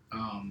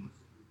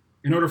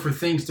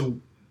things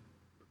to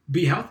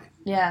be healthy.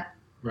 Yeah.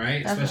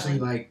 Right? Definitely. Especially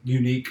like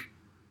unique,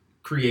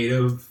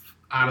 creative,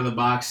 out of the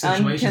box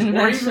situations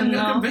or even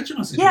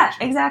unconventional situations. Yeah,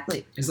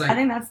 exactly. It's like, I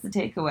think that's the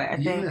takeaway.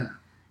 I think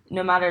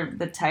no matter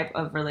the type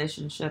of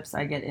relationships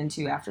I get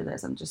into after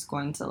this, I'm just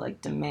going to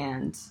like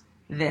demand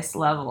this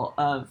level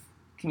of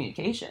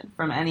communication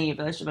from any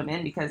relationship I'm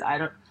in, because I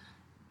don't,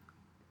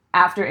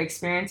 after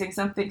experiencing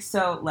something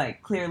so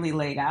like clearly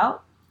laid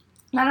out,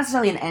 not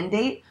necessarily an end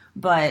date,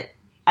 but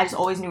I just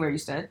always knew where you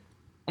stood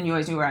and you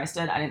always knew where I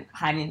stood. I didn't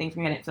hide anything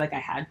from you. I didn't feel like I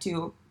had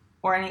to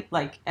or any,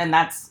 like, and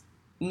that's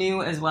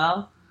new as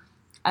well.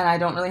 And I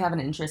don't really have an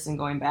interest in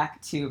going back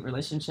to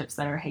relationships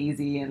that are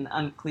hazy and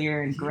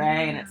unclear and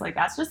gray. And it's like,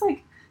 that's just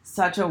like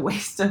such a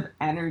waste of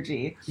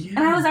energy. Yeah. And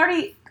I was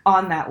already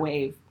on that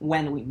wave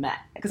when we met.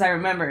 Because I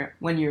remember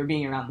when you were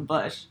being around the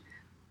bush,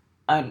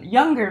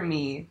 younger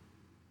me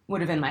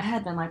would have in my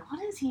head been like,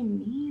 what does he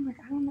mean? Like,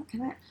 I don't know.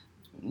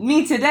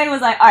 Me today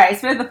was like, all right,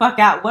 spit the fuck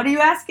out. What are you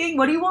asking?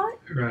 What do you want?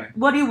 Right.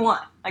 What do you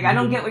want? Like, I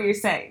don't get what you're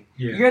saying.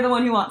 Yeah. You're the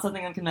one who wants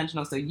something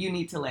unconventional, so you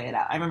need to lay it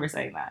out. I remember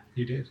saying that.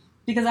 You did.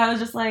 Because I was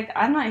just like,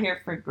 I'm not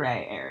here for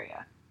gray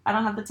area. I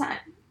don't have the time.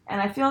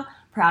 And I feel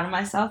proud of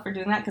myself for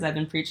doing that because I've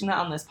been preaching that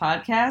on this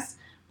podcast.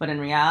 But in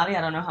reality,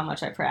 I don't know how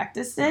much I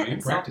practiced it. No,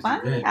 and so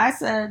finally, I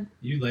said...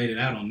 You laid it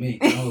out on me.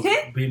 I was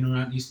beating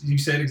around. You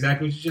said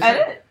exactly what you just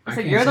said. I did. I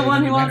said, you're the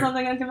one who wants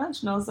something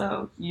unconventional,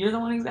 so you're the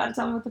one who's got to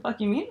tell me what the fuck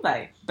you mean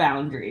by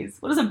boundaries.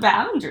 What is a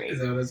boundary? Is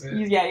that what I said?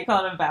 You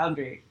call it a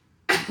boundary.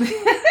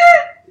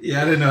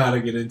 Yeah, I didn't know how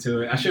to get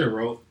into it. I should have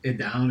wrote it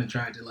down and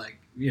tried to, like,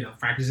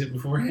 practice it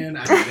beforehand.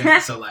 I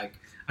didn't. So, like,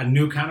 I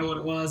knew kind of what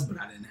it was, but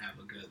I didn't have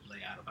a good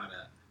layout of how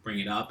to bring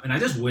it up. And I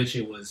just wish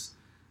it was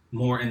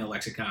more in the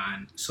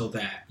lexicon so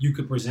that you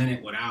could present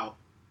it without...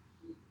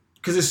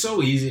 Because it's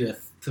so easy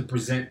to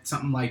present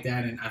something like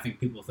that, and I think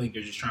people think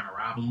you're just trying to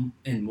rob them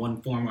in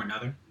one form or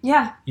another.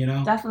 Yeah,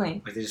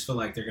 definitely. Like, they just feel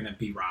like they're going to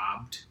be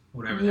robbed,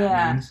 whatever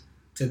that means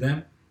to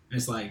them. And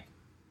it's like,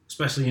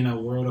 especially in a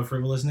world of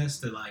frivolousness,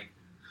 that, like...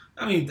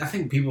 I mean, I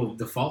think people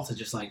default to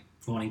just, like,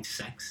 wanting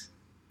sex.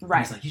 Right.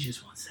 And it's like, you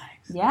just want sex.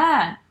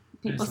 Yeah.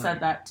 People said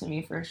that to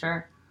me for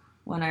sure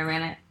when I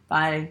ran it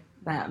by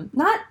them.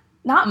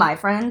 Not my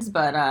friends,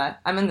 but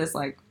I'm in this,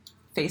 like,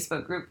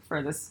 Facebook group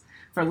for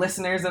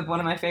listeners of one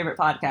of my favorite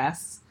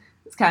podcasts.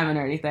 It's kind of a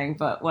nerdy thing,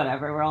 but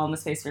whatever. We're all in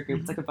this Facebook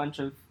group. It's like a bunch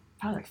of,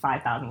 probably like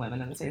 5,000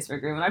 women in this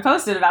Facebook group. And I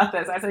posted about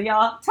this. I said,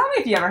 y'all, tell me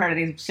if you ever heard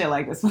any shit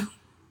like this before.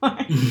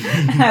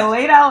 And I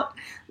laid out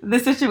the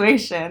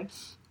situation.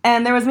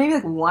 And there was maybe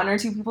like one or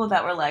two people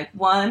that were like,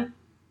 one,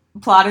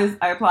 I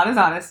applaud his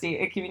honesty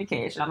and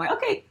communication. I'm like,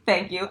 okay,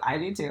 thank you. I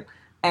do too.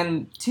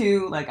 And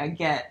two, like, I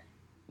get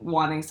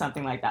wanting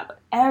something like that. But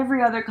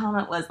every other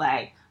comment was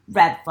like,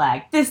 red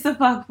flag, this the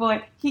fuck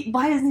boy.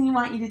 Why doesn't he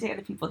want you to date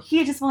other people?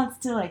 He just wants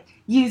to, like,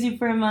 use you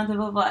for a month, blah,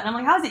 blah, blah. And I'm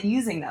like, how's it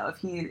using, though, if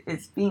he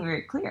is being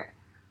very clear?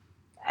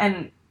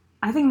 And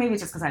I think maybe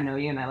it's just because I know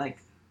you and I, like,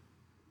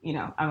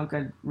 I'm a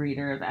good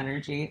reader of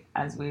energy,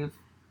 as we've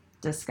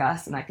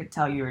discussed, and I could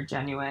tell you were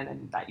genuine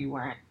and that you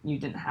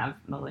didn't have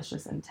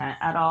malicious intent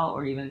at all,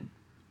 or even,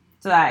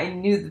 so that I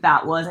knew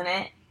that wasn't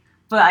it.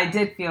 But I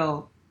did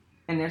feel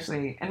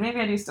initially, and maybe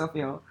I do still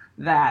feel,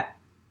 that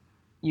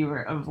you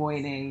were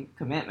avoiding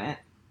commitment,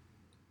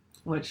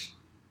 which,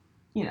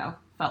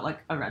 felt like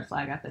a red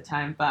flag at the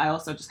time. But I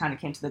also just kind of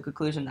came to the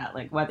conclusion that,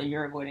 like, whether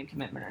you're avoiding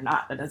commitment or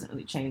not, that doesn't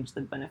really change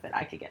the benefit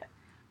I could get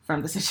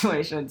from the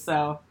situation.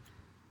 So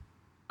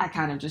I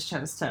kind of just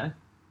chose to,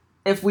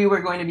 if we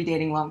were going to be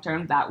dating long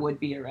term, that would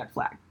be a red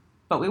flag.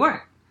 But we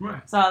weren't.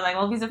 Right. So I was like,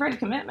 well, if he's afraid of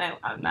commitment,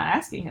 I'm not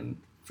asking him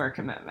for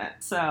commitment.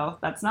 So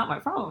that's not my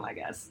problem, I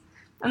guess.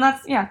 And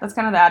that's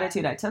kind of the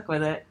attitude I took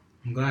with it.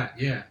 I'm glad.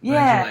 Yeah.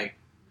 Yeah. Like,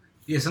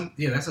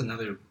 that's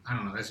another, I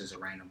don't know, that's just a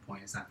random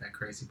point. It's not that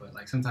crazy, but,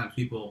 like, sometimes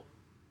people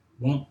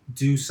won't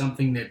do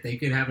something that they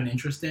could have an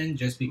interest in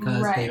just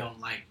because they don't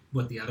like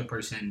what the other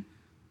person,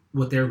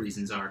 what their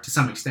reasons are, to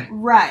some extent.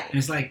 Right. And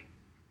it's like,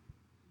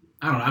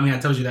 I don't know. I mean, I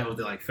told you that was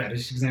the, like,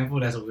 fetish example.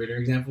 That's a weirder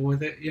example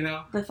with it,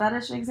 The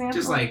fetish example?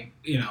 Just like,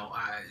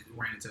 I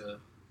ran into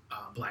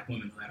black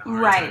women who had a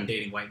hard time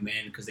dating white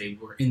men because they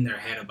were in their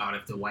head about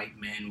if the white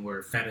men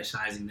were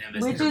fetishizing them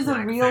as which is a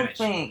real fetish.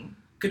 Thing.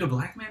 Could a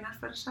black man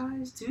not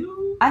fetishize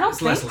too? I don't it's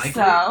think less likely so.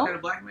 That a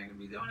black man could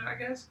be doing it, I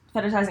guess.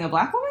 Fetishizing a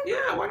black woman?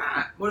 Yeah, why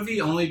not? What if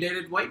he only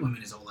dated white women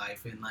his whole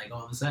life and, like,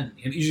 all of a sudden,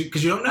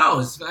 because you don't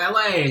know, it's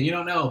LA and you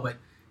don't know, but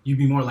you'd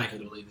be more likely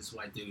to believe this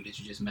white dude that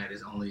you just met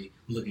is only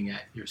looking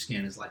at your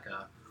skin as, like,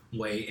 a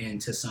way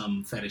into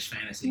some fetish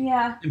fantasy.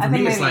 Yeah, and for I think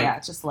me, maybe, it's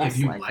like, just less if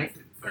you likely. like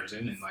the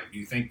person and, like,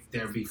 you think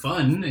there'd be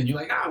fun and you're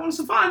like, I want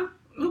some fun.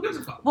 Who gives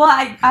a fuck? Well,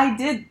 I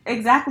did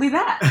exactly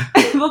that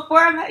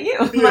before I met you.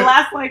 Yeah. The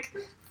last, like,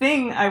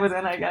 thing I was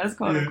in, I guess,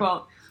 quote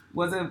unquote,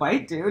 was a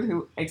white dude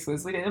who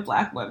exclusively dated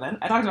black women.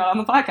 I talked about it on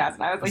the podcast,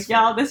 and I was like,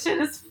 y'all, this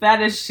shit is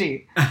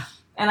fetishy.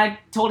 And I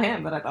told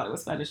him that I thought it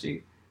was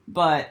fetishy.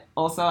 But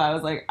also I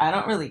was like, I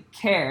don't really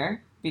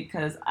care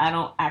because I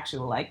don't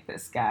actually like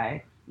this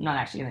guy. I'm not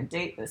actually going to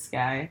date this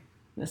guy.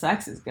 The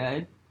sex is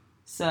good.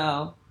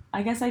 So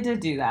I guess I did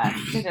do that,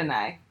 didn't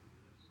I?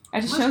 I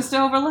just chose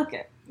to overlook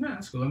it. Yeah,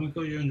 that's cool. I mean,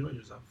 cool, you enjoyed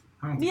yourself.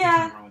 I don't think Yeah,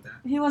 there's nothing wrong with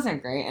that. He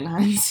wasn't great in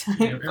hindsight.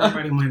 Yeah,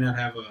 everybody might not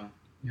have a,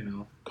 you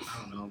know, I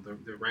don't know,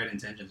 the right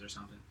intentions or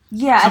something.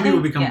 Yeah, Some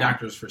people become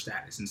doctors for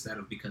status instead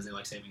of because they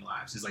like saving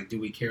lives. It's like, do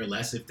we care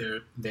less if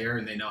they're there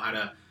and they know how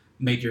to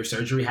make your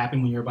surgery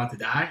happen when you're about to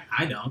die?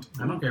 I don't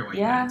care why you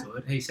got into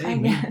it. Hey, save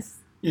me. Guess.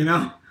 You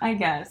know? I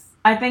guess.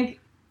 I think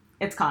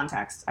it's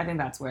context. I think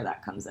that's where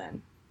that comes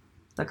in.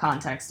 The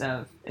context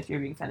of if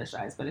you're being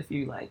fetishized, but if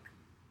you like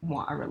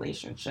want a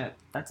relationship,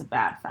 that's a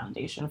bad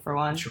foundation for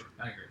one. Sure,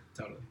 I agree.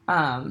 Totally.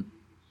 And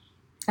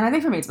I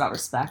think for me it's about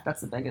respect.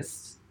 That's the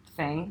biggest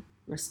thing.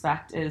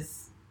 Respect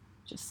is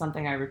just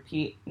something I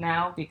repeat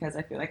now because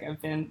I feel like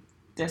I've been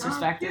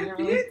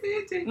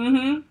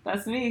disrespected.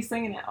 That's me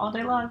singing it all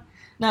day long.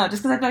 No,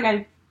 just because I feel like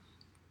I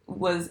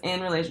was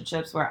in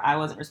relationships where I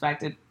wasn't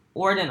respected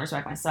or didn't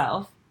respect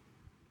myself.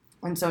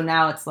 And so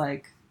now it's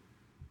like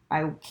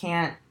I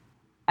can't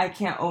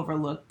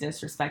overlook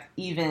disrespect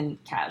even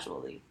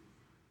casually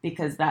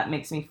because that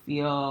makes me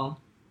feel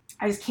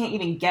I just can't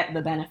even get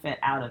the benefit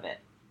out of it.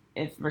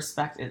 If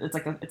respect it's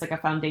like a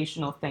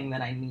foundational thing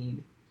that I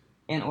need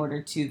in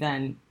order to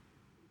then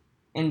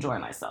enjoy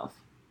myself,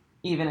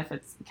 even if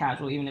it's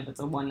casual, even if it's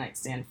a one-night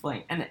stand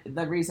fling. And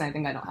the reason I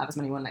think I don't have as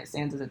many one-night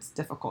stands is it's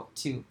difficult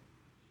to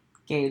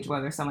gauge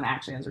whether someone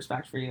actually has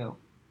respect for you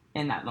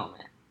in that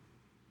moment.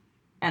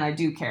 And I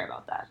do care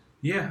about that.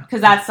 Yeah.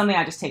 Because that's something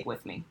I just take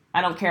with me.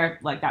 I don't care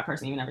if like that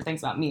person even ever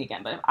thinks about me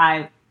again. But if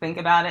I think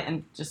about it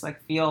and just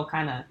like feel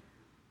kind of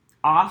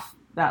off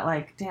that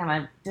like, damn,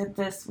 I did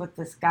this with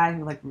this guy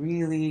who like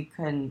really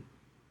couldn't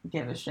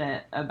give a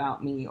shit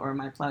about me or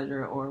my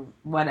pleasure or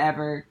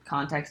whatever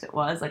context it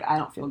was, like I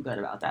don't feel good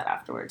about that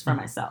afterwards for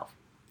myself.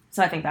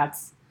 So I think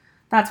that's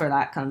where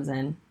that comes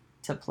in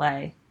to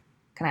play.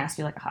 Can I ask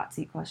you like a hot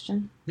seat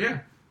question? Yeah.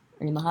 Are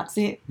you in the hot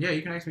seat? Yeah,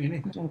 you can ask me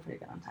anything. I'm doing pretty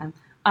good on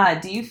time.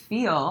 Do you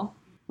feel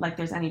like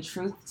there's any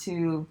truth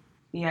to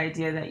the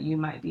idea that you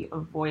might be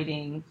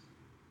avoiding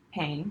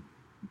pain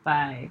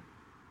by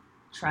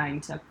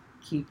trying to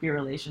keep your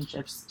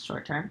relationships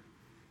short term?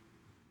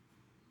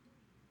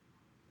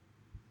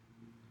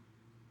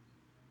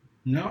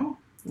 No?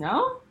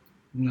 No?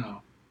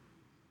 No.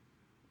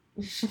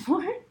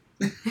 Sure.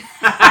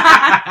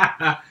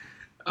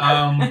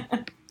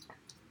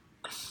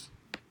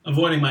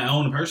 Avoiding my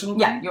own personal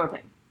pain? Yeah, your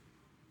pain.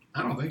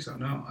 I don't think so,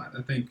 no.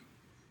 I think,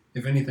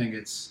 if anything,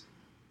 it's,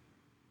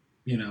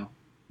 you know,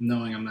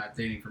 knowing I'm not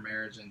dating for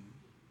marriage and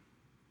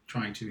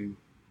trying to,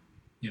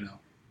 you know,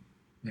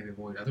 maybe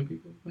avoid other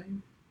people's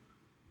pain.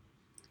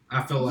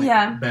 I feel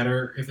like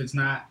better if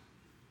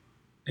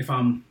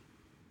I'm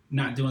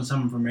not doing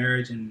something for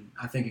marriage and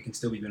I think it can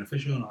still be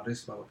beneficial and all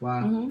this, blah, blah,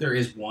 blah. Mm-hmm. There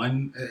is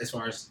one, as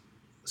far as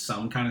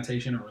some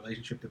connotation or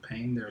relationship to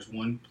pain, there's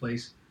one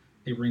place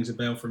it rings a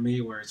bell for me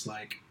where it's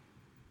like,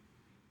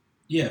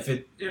 yeah, if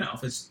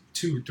it's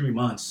 2 or 3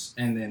 months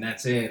and then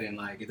that's it and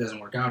like it doesn't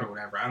work out or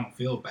whatever, I don't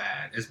feel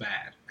bad as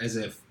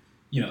if,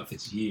 you know, if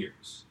it's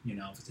years, you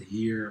know, if it's a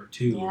year or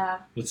two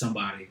with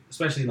somebody,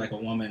 especially like a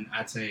woman,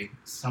 I'd say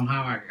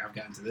somehow I've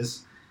gotten to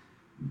this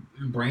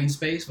brain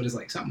space, but it's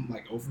like something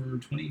like over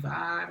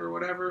 25 or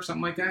whatever,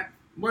 something like that.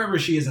 Wherever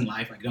she is in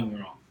life, like don't get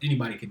me wrong,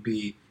 anybody could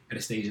be at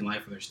a stage in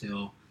life where they're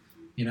still,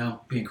 you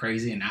know, being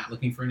crazy and not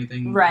looking for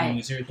anything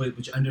serious,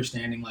 but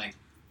understanding like,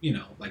 you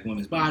know, like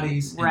women's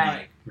bodies and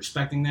like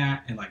respecting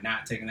that and like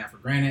not taking that for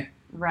granted.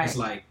 Right. It's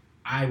like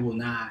I will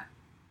not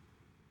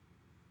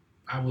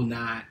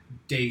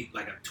date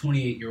like a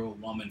 28-year-old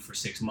woman for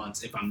 6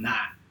 months if I'm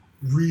not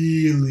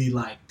really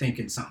like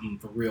thinking something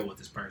for real with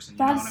this person.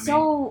 You know what I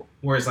mean?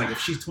 Whereas like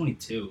if she's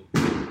 22,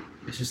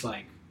 it's just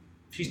like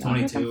if she's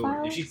 22,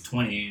 if she's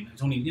 20, you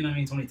know what I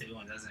mean, 22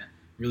 and doesn't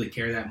really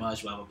care that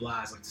much, blah blah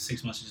blah. It's like the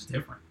 6 months is just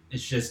different.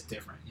 It's just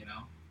different, you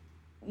know.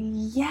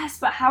 Yes,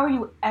 but how are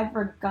you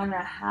ever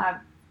gonna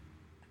have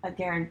a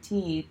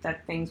guarantee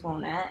that things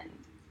won't end?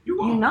 You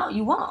won't.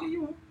 You won't. Yeah,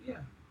 you won't. Yeah.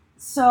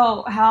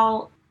 So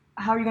how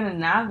are you gonna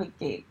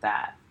navigate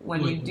that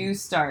when you do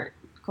start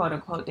quote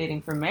unquote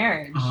dating for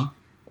marriage? Uh-huh.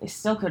 It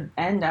still could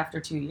end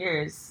after 2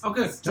 years.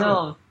 Okay.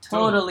 Still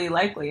totally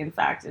likely. In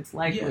fact, it's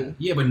likely.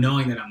 Yeah, but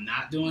knowing that I'm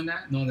not doing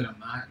that, knowing that I'm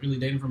not really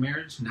dating for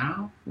marriage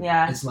now,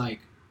 it's like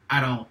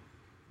I'm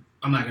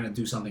not gonna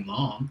do something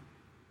long.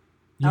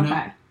 You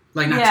know?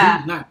 Like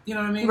not you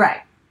know what I mean?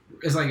 Right.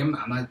 It's like I'm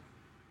not,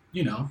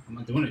 you know, I'm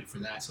not doing it for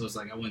that. So it's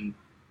like I wouldn't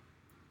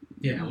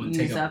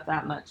take up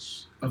that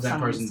much of that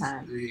person's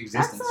time.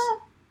 Existence.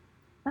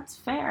 That's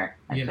fair.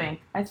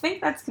 I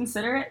think that's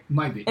considerate.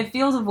 Might be. It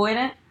feels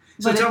avoidant.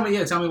 So tell me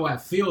what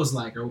it feels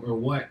like, or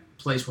what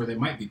place where there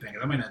might be pain.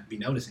 'Cause I might not be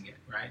noticing it,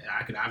 right?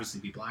 I could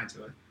obviously be blind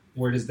to it.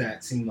 Where does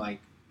that seem like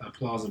a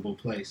plausible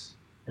place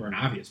or an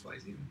obvious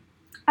place, even?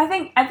 I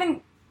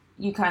think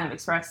you kind of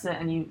expressed it,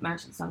 and you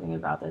mentioned something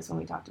about this when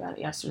we talked about it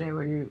yesterday,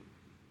 where you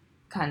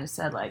kind of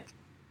said like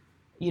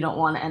you don't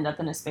want to end up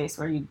in a space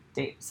where you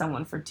date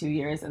someone for 2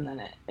 years and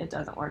then it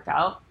doesn't work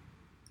out.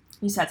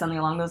 You said something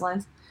along those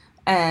lines.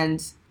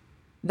 And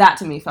that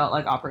to me felt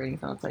like operating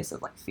from a place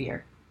of like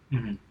fear.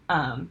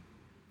 Mm-hmm.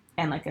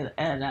 And like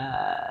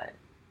a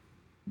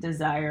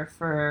desire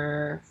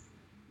for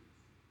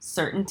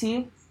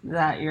certainty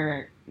that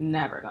you're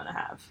never going to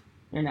have.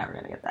 You're never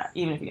going to get that,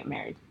 even if you get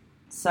married.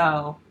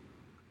 So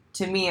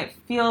to me, it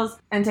feels,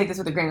 and take this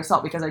with a grain of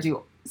salt because I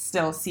do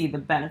still see the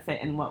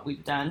benefit in what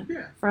we've done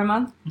for a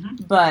month,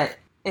 but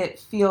it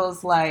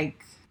feels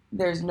like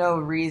there's no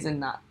reason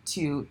not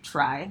to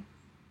try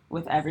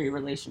with every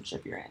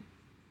relationship you're in.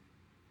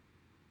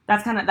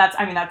 That's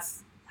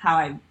how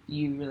I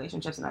view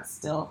relationships, and that's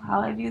still how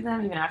I view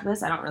them even after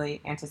this. I don't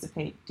really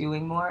anticipate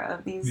doing more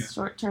of these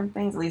short-term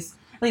things, at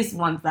least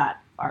ones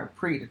that are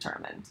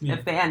predetermined. Yeah.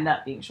 If they end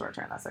up being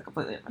short-term, that's a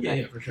completely different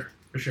thing. Yeah,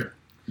 for sure.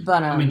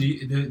 But I mean, do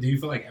you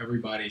feel like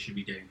everybody should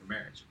be dating for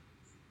marriage?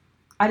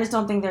 I just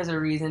don't think there's a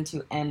reason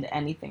to end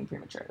anything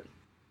prematurely.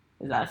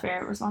 Is that a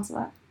fair response to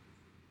that?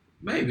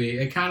 Maybe.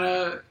 It kind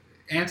of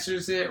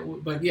answers it,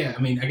 but yeah,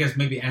 I mean, I guess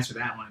maybe answer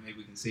that one and maybe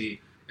we can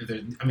see if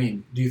there's, I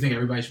mean, do you think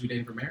everybody should be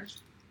dating for marriage?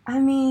 I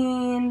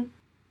mean...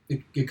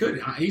 It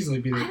could easily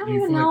be that I don't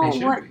even know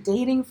what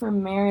dating for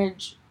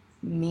marriage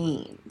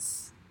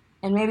means.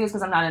 And maybe it's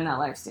because I'm not in that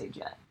life stage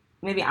yet.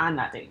 Maybe I'm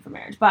not dating for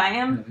marriage, but I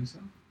am... I don't think so.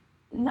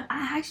 No,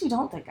 I actually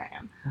don't think I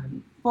am. Mm-hmm.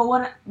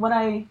 But what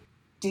I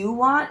do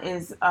want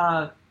is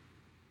a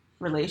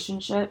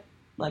relationship,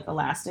 like a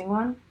lasting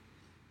one,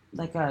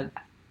 like a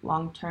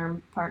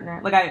long-term partner.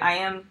 Like I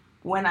am,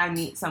 when I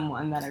meet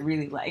someone that I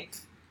really like,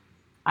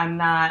 I'm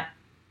not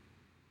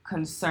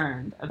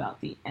concerned about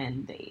the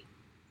end date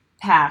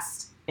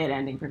past it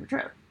ending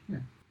prematurely. Yeah.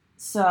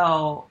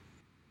 So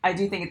I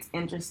do think it's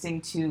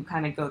interesting to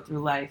kind of go through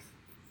life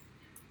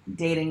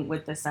dating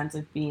with the sense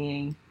of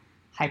being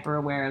hyper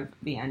aware of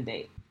the end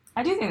date.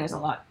 I do think there's a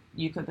lot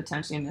you could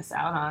potentially miss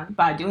out on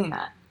by doing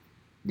that,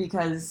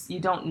 because you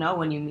don't know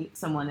when you meet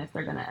someone if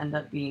they're going to end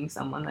up being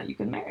someone that you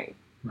can marry.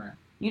 Right.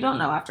 You don't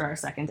know after our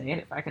second date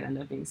if I could end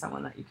up being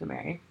someone that you can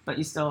marry, but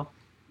you still,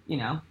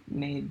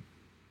 made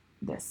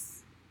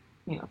this,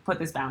 put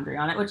this boundary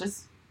on it, which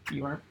is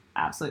your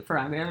absolute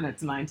prerogative, and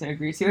it's mine to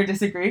agree to or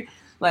disagree.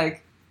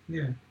 Like,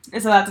 yeah.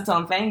 So that's its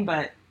own thing,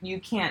 but you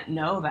can't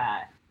know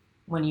that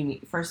when you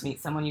first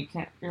meet someone. You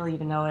can't really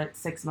even know it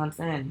 6 months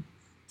in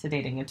to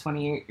dating a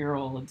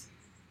 28-year-old.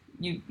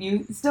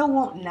 You still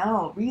won't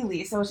know,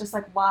 really. So it's just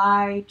like,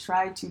 why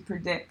try to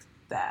predict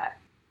that?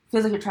 It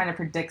feels like you're trying to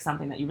predict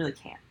something that you really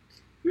can't.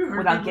 You heard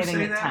without giving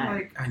it time.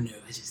 Like, I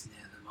just knew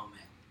the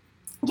moment.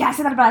 Yeah, I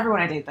say that about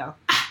everyone I date, though.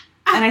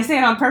 And I say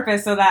it on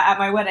purpose so that at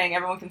my wedding,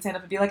 everyone can stand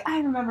up and be like, I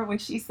remember when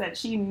she said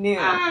she knew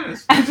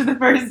after the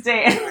first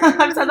date.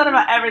 I've said that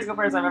about every single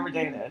person I've ever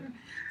dated.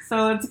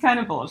 So it's kind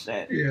of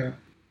bullshit. Yeah.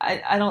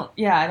 I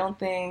don't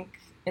think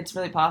it's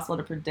really possible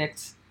to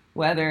predict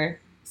whether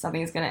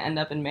something is going to end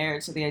up in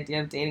marriage. So the idea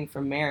of dating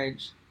for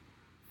marriage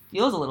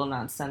feels a little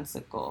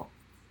nonsensical,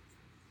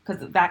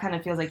 because that kind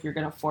of feels like you're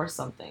going to force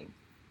something.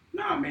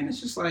 No, I mean, it's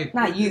just like...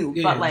 Not you,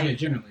 but like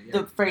generally,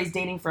 the phrase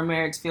dating for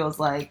marriage feels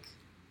like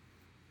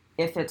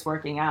if it's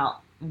working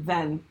out,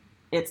 then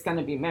it's going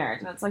to be marriage.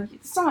 And it's like,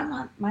 it's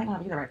might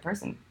not be the right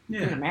person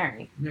to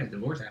marry. Yeah,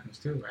 divorce happens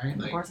too, right?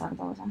 Divorce happens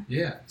all the time.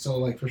 Yeah, so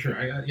like for sure,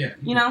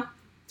 yeah.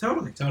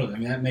 Totally. I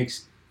mean, that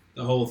makes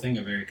the whole thing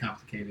a very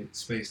complicated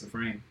space to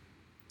frame.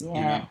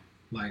 Yeah.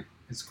 Like,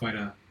 it's quite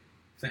a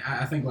thing.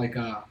 I think, like,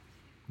 let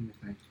me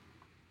think.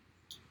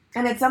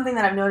 And it's something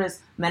that I've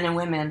noticed men and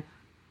women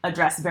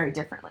address very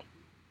differently.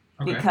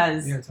 Okay.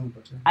 Because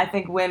I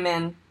think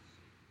women,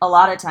 a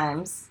lot of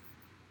times,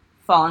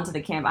 fall into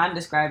the camp I'm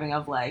describing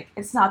of, like,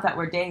 it's not that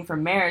we're dating for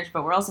marriage,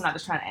 but we're also not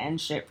just trying to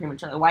end shit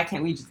prematurely. Why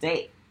can't we just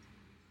date?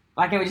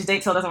 Why can't we just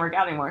date till it doesn't work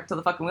out anymore, till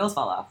the fucking wheels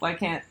fall off?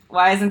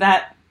 Why isn't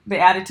that the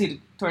attitude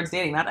towards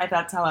dating?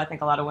 That's how I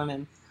think a lot of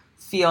women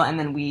feel, and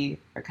then we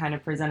are kind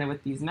of presented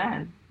with these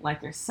men,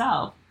 like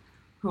yourself,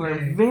 who are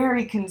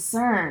very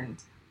concerned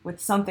with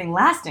something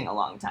lasting a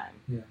long time.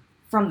 Yeah.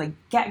 From the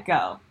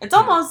get-go. It's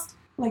almost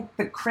like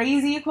the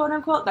crazy,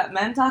 quote-unquote, that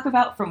men talk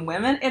about from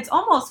women. It's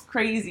almost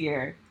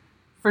crazier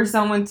for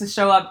someone to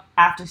show up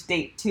after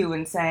date 2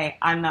 and say,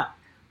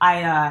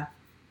 I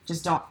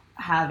just don't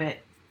have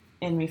it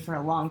in me for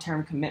a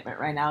long-term commitment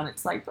right now. And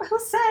it's like, who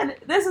said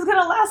this is going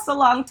to last a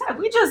long time?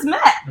 We just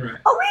met a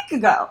week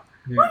ago.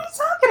 Yeah. What are you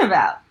talking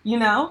about?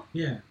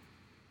 Yeah.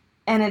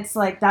 And it's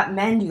like that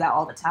men do that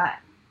all the time.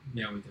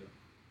 Yeah, we do.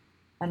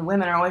 And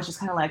women are always just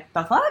kind of like,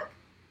 the fuck?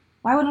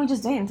 Why wouldn't we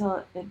just date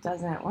until it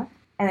doesn't work?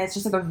 And it's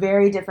just like a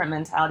very different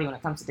mentality when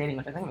it comes to dating,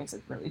 which I think makes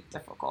it really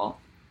difficult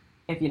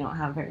if you don't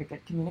have very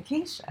good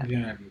communication. If you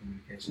don't have good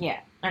communication.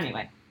 Yeah.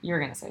 Anyway, you were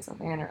going to say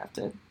something. I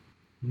interrupted.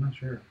 I'm not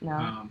sure.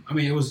 No. I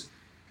mean, it was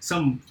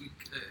some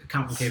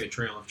complicated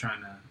trail of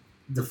trying to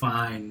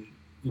define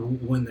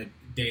when the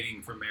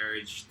dating for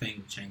marriage thing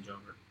would change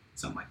over.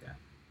 Something like that.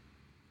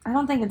 I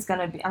don't think it's going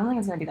to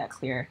be that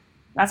clear.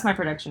 That's my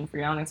prediction for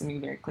you. I don't think it's going to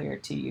be very clear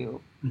to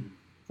you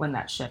when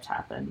that shift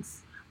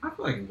happens. I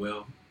feel like it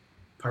will.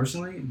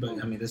 personally,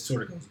 but I mean, this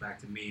sort of goes back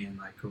to me and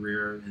like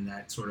career and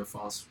that sort of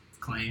false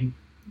claim.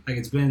 Like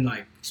it's been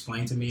like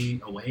explained to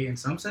me away in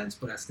some sense,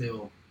 but I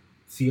still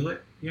feel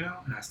it, you know,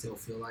 and I still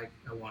feel like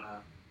I want to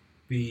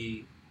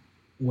be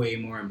way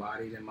more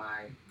embodied in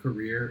my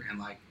career and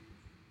like,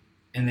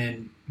 and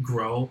then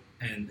grow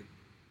and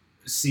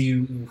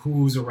see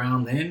who's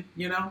around then,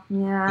 you know?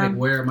 Yeah. Like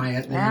where am I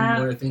at then? Yeah.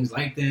 What are things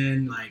like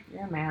then? Like,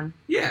 Yeah, man.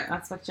 yeah.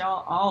 That's what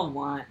y'all all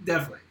want.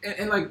 Definitely.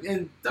 And like,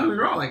 and don't get me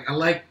wrong, like I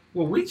like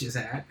what we just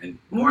had, and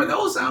more of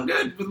those sound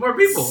good with more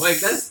people. Like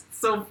that's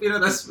so, you know,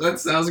 that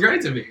sounds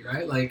great to me,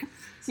 right? Like,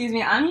 excuse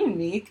me, I'm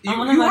unique. I'm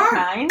one you of a are.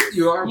 kind.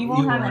 You are. You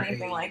won't have are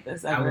anything like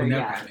this I ever will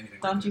never again. have anything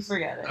like Don't you this.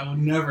 forget it. I will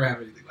never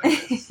have anything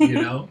like this,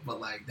 you know? But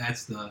like,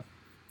 that's the,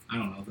 I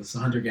don't know, the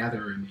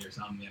hunter-gatherer in me or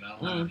something, you know?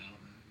 I don't know.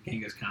 The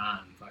Genghis Khan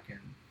fucking,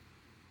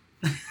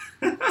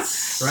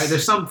 right?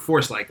 There's some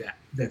force like that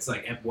that's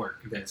like at work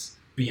that's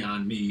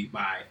beyond me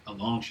by a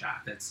long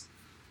shot. That's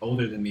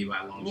older than me by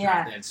a long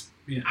shot. That's,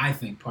 you know, I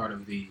think part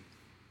of the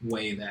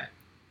way that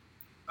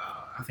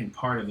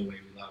part of the way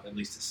we love, at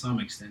least to some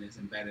extent, is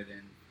embedded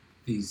in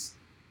these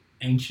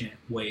ancient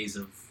ways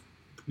of,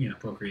 you know,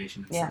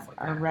 procreation and stuff like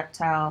that. A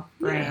reptile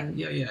brain.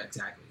 Yeah,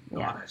 exactly.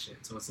 Yeah. All that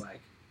shit. So it's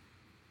like,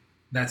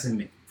 that's in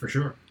me for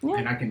sure, Yeah.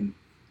 and I can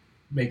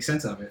make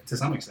sense of it to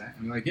some extent.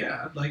 I'm like,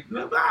 yeah, like,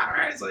 blah, blah,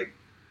 right? It's like,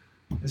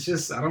 it's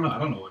just, I don't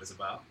know what it's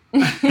about.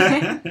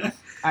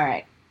 All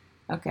right.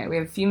 Okay, we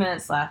have a few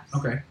minutes left.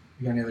 Okay.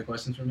 You got any other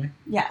questions for me?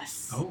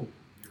 Yes. Oh,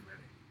 you're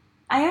ready.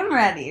 I am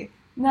ready.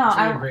 No,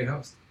 So you're a great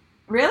host.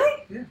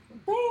 Really? Yeah.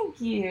 Thank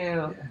you. Yeah,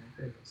 you're a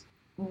great host.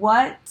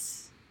 What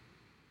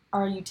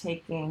are you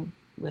taking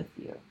with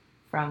you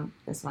from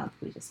this month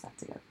we just spent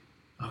together?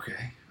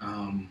 Okay.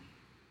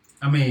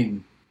 I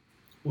mean,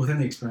 within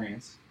the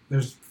experience,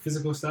 there's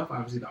physical stuff.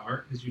 Obviously, the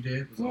art that you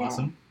did was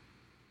awesome.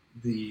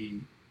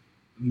 Maybe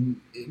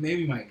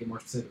you might get more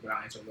specific, but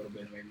I'll answer a little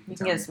bit. Maybe you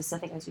can get as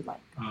specific as you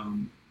like.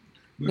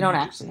 We don't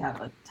actually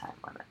have a time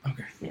limit.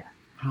 Okay.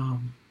 Yeah.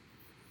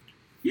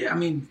 Yeah, I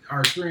mean, our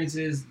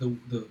experiences, the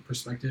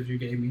perspective you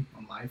gave me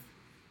on life,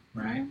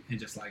 right? Mm-hmm. And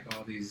just like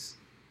all these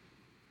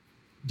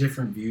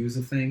different views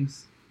of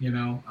things, you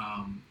know.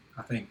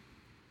 I think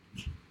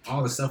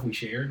all the stuff we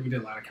shared, we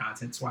did a lot of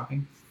content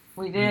swapping.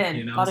 We did.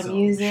 You know, a lot of so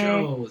music.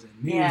 shows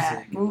and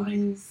music. And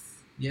movies.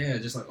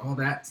 Like, just like all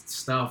that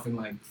stuff and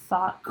like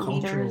thought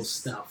cultural leaders.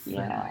 stuff.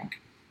 Yeah. And like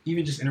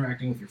even just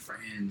interacting with your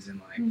friends and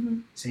like Mm-hmm.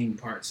 seeing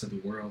parts of the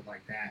world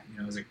like that,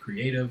 you know, as a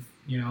creative,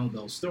 you know,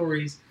 those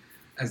stories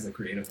as the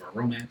creative or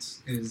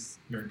romance is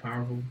very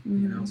powerful.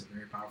 Mm-hmm. You know, it's a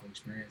very powerful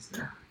experience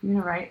there. You're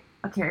gonna write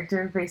a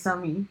character based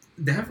on me.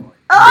 Definitely.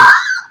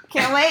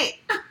 Can't wait.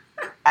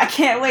 I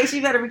can't wait. She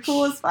better be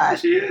cool as fuck.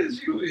 She is.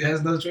 She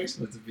has no choice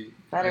but to be.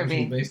 Better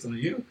be. Based on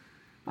you.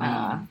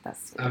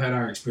 That's sweet. I've had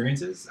our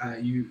experiences.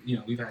 You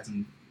know, we've had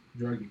some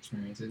drug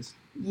experiences.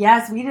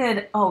 Yes, we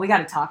did. Oh, we got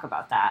to talk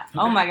about that. Okay.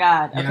 Oh my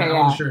God. Yeah, Okay, I'm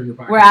yeah. sure your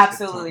podcast We're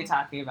absolutely is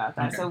talking about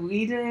that. Okay. So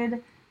we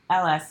did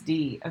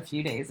LSD a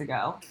few days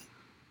ago.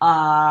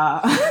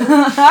 Y'all,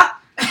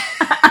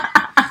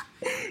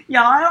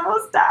 I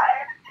almost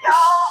died.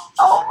 Y'all,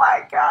 oh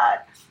my God.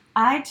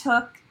 I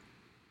took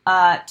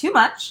too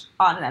much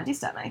on an empty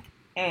stomach,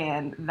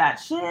 and that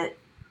shit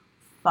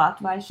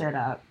fucked my shit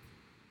up.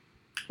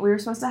 We were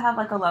supposed to have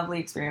like a lovely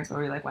experience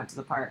where we like went to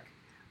the park,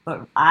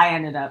 but I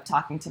ended up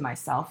talking to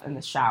myself in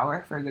the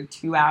shower for a good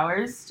 2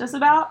 hours, just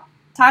about.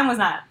 Time was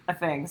not a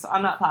thing, so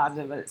I'm not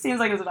positive, but it seems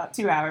like it was about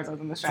 2 hours I was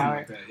in the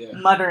shower, Something like that,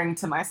 yeah. muttering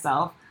to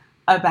myself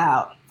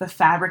about the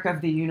fabric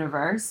of the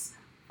universe,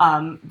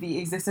 the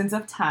existence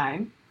of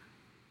time.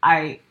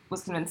 I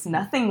was convinced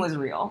nothing was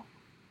real,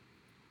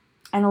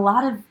 and a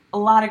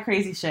lot of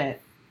crazy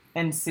shit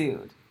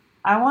ensued.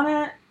 I want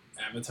to.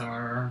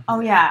 Avatar. Oh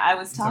yeah, I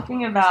was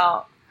talking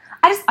about.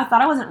 I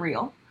thought I wasn't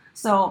real,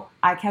 so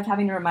I kept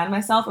having to remind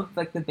myself of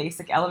like the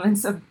basic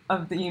elements of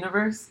the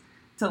universe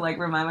to like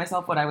remind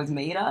myself what I was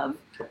made of.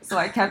 So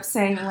I kept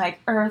saying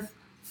like earth,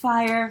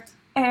 fire,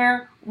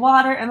 air,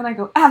 water, and then I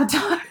go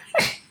Avatar.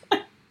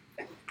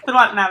 Been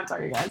watching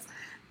Avatar, you guys.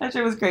 That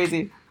shit was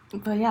crazy.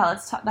 But yeah,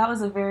 let's talk. That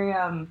was a very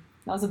that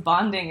was a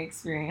bonding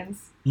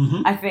experience.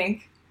 Mm-hmm. I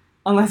think,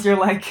 unless you're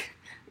like,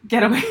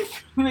 get away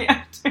from me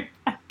after.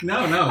 No.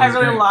 I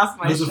really great. lost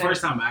my It was shit. the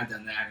first time I'd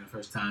done that, and the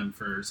first time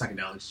for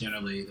psychedelics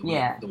generally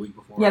the week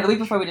before. Yeah, the week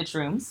before we did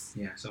shrooms.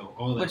 Yeah, so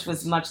all that Which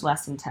was much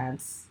less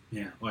intense.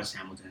 Yeah, was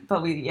Hamilton.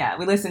 But we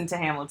listened to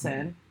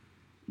Hamilton,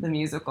 the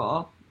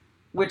musical,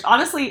 which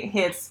honestly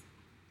hits.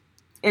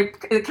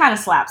 It kind of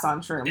slaps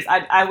on shrooms.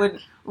 I would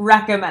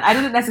recommend. I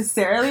didn't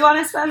necessarily want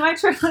to spend my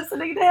trip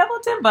listening to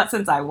Hamilton, but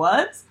since I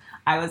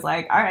was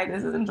like, all right,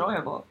 this is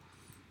enjoyable.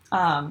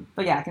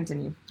 But yeah,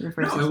 continue. Your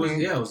first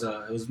experience.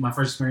 It was my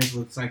first experience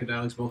with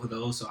psychedelics, both of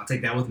those. So I'll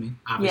take that with me.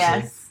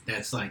 Obviously, yes.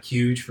 That's like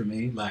huge for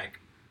me. Like,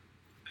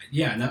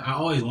 yeah, no, I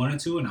always wanted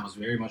to, and I was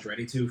very much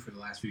ready to for the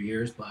last few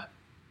years. But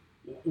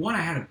one,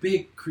 I had a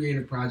big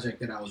creative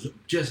project that I was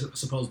just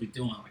supposed to be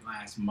doing like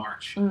last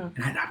March, and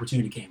I had the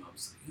opportunity came up. I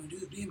was like, you want to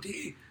do the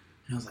DMT?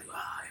 And I was like,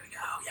 wow, here we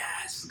go,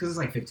 yes, because it's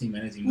like 15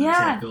 minutes. Even though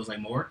it feels like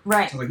more.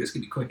 Right. So I was like, this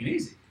could be quick and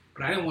easy.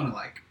 but I didn't want to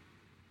like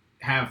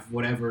have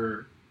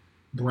whatever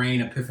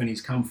brain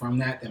epiphanies come from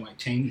that might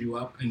change you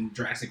up in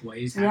drastic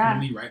ways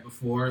happen to me right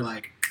before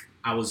like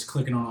I was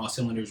clicking on all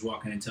cylinders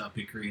walking into a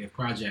big creative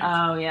project.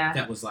 Oh yeah.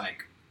 That was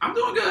like, I'm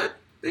doing good.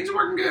 Things are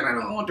working good. I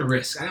don't want to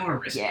risk. I didn't want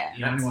to risk it. I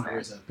didn't want to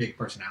risk a big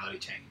personality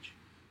change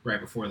right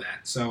before that.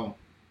 So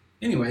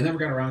anyway, I never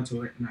got around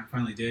to it, and I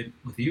finally did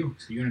with you.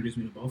 So you introduced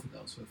me to both of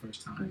those for the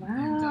first time. Wow,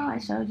 and, I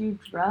showed you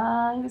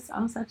drugs.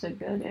 I'm such a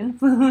good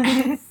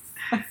influence.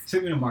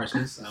 Took me to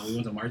marches. We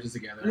went to marches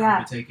together. Yeah.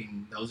 I'll be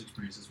taking those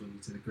experiences with me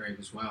to the grave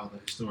as well, the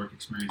historic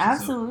experiences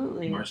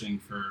Absolutely. of marching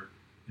for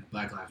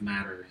Black Lives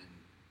Matter and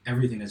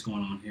everything that's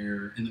going on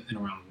here and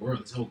around the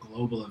world. This whole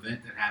global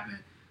event that happened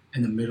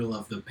in the middle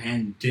of the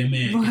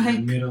pandemic, in the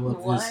middle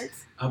of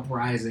this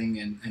uprising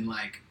and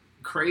like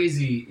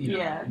crazy,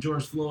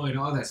 George Floyd,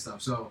 all that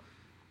stuff. So,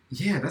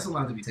 yeah, that's a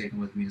lot to be taken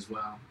with me as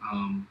well.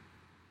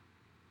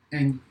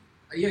 And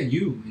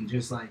you and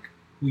just like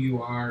who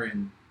you are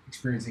and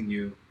experiencing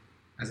you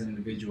as an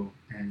individual.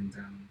 And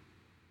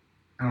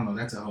I don't know,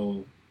 that's a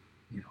whole,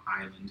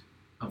 island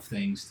of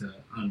things to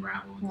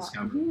unravel and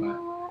discover.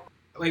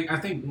 But like, I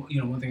think,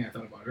 one thing I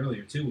thought about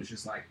earlier too was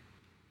just like,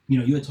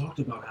 you had talked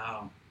about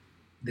how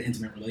the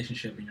intimate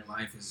relationship in your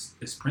life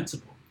is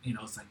principle.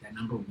 It's like that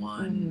number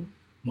one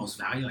most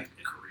value, like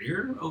a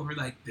career over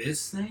like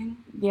this thing.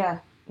 Yeah,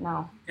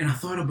 no. And I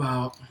thought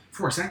about,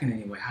 for a second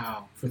anyway,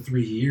 how for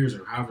 3 years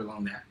or however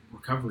long that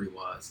recovery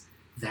was,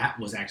 that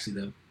was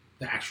actually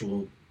the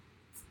actual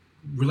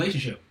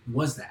relationship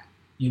was that.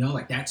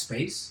 Like that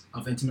space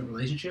of intimate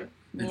relationship.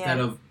 Instead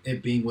of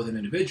it being with an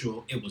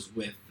individual, it was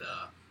with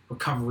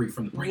recovery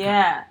from the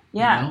breakup.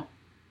 Yeah.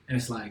 And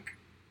it's like,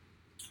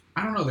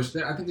 I don't know.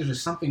 I think there's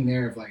just something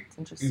there of like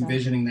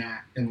envisioning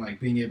that and like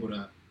being able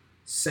to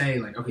say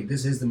like, okay,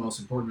 this is the most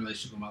important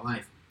relationship of my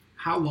life.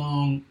 How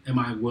long am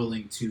I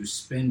willing to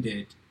spend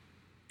it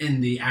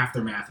in the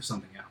aftermath of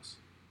something else?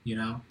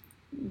 Yeah.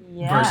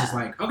 Versus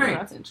like, okay,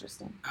 that's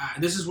interesting.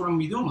 This is what I'm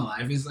gonna be doing in my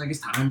life. It's like it's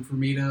time for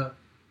me to,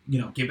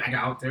 get back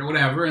out there,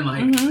 whatever, and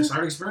like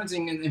start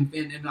experiencing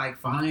and like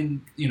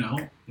find,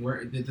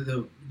 where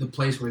the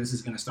place where this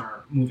is gonna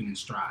start moving in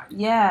stride.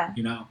 Yeah.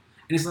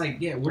 And it's like,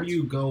 where do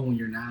you go when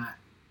you're not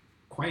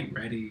quite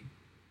ready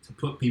to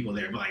put people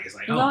there? But like, it's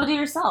like, you go to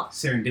yourself.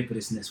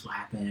 Serendipitousness will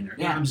happen.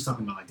 Or I'm just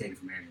talking about like dating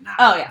for marriage and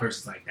not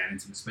versus like that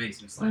intimate space.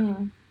 And it's like,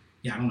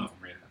 I don't know if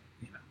I'm ready to,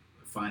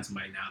 find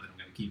somebody now that I'm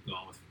going to keep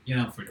going with,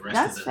 for the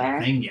rest of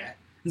the thing yet.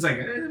 It's like,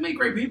 they make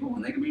great people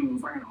and they can be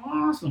fucking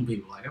awesome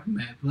people. Like, I've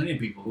met plenty of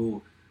people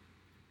who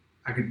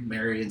I could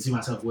marry and see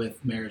myself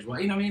with marriage. Well,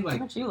 you know what I mean? Like,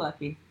 aren't you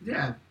lucky?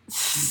 Yeah.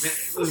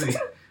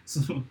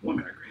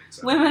 Women are great.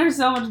 So. Women are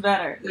so much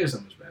better. They're so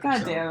much better.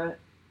 God damn it.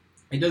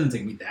 It doesn't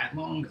take me that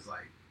long because,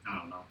 like, I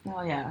don't know.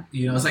 Oh, yeah.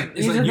 It's like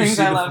These you are things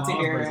see I the love flaws,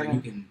 to hear. but it's like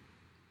you can,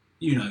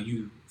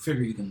 you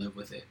figure you can live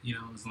with it,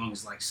 as long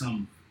as, like,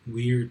 some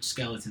weird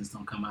skeletons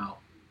don't come out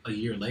a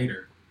year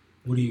later.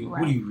 What do you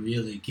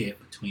really get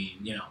between,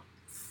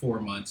 4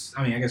 months?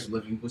 I mean, I guess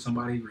living with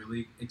somebody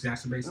really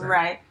exacerbates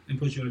that. And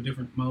puts you in a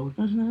different mode.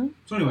 Mm-hmm.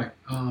 So anyway,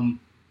 I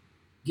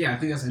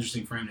think that's an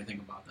interesting frame to think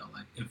about, though.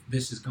 Like, if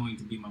this is going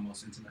to be my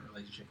most intimate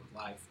relationship with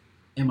life,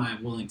 am I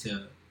willing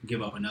to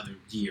give up another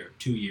year,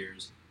 2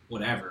 years,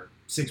 whatever,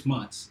 6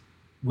 months,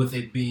 with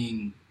it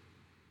being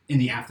in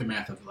the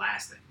aftermath of the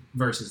last thing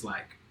versus,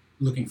 like,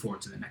 looking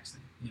forward to the next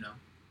thing,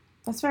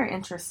 That's very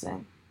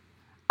interesting.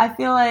 I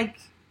feel like,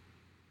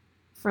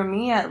 for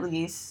me at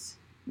least,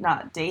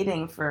 not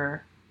dating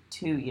for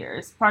 2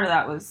 years, part of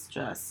that was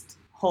just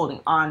holding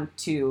on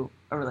to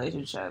a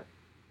relationship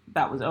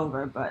that was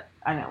over, but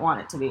I didn't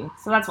want it to be.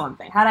 So that's one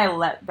thing. Had I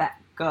let that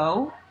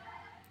go,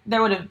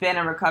 there would have been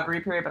a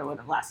recovery period, but it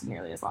wouldn't have lasted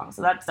nearly as long.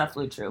 So that's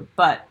definitely true.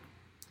 But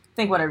I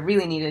think what I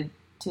really needed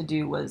to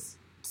do was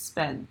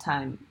spend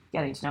time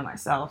getting to know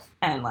myself.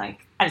 And,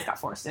 like, I just got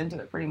forced into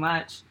it pretty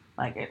much.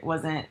 Like,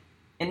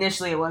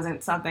 initially it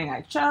wasn't something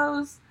I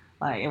chose.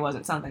 Like, it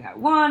wasn't something I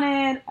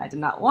wanted. I did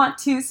not want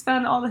to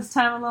spend all this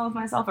time alone with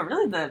myself. But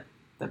really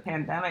the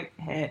pandemic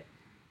hit.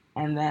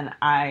 And then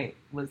I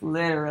was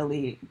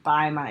literally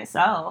by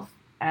myself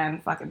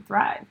and fucking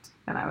thrived.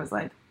 And I was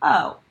like,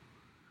 oh,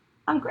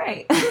 I'm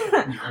great.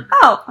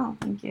 Oh,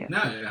 thank you. No,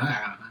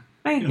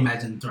 thank you.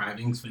 Imagine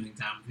thriving, spending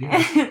time with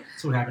you.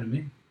 That's what happened to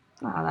me.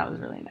 Oh, that was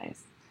really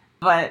nice.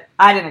 But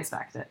I didn't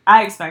expect it.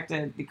 I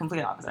expected the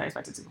complete opposite. I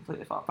expected to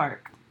completely fall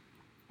apart.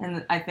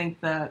 And I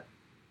think the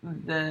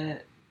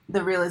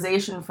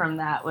realization from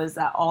that was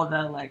that all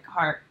the, like,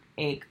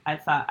 heartache I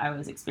thought I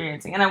was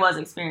experiencing, and I was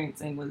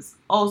experiencing, was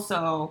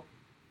also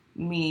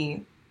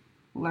me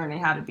learning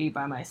how to be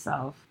by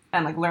myself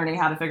and, like, learning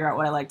how to figure out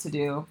what I like to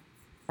do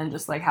and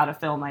just, like, how to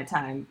fill my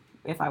time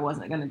if I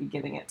wasn't going to be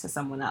giving it to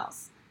someone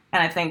else.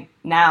 And I think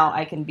now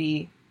I can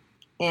be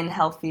in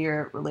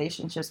healthier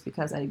relationships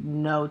because I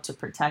know to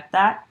protect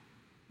that.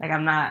 Like,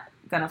 I'm not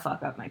going to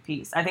fuck up my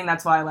peace. I think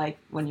that's why, like,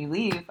 when you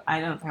leave, I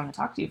don't think I'm going to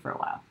talk to you for a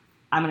while.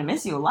 I'm going to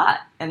miss you a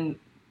lot. And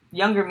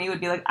younger me would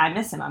be like, I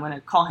miss him. I'm going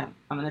to call him.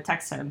 I'm going to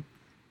text him.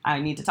 I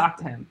need to talk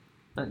to him.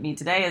 But me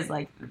today is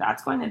like,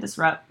 that's going to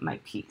disrupt my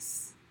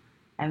peace.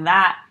 And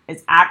that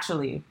is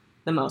actually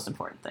the most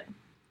important thing.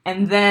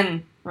 And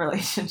then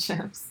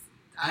relationships.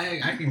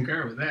 I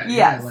concur with that.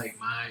 Yes. Yeah, like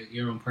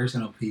your own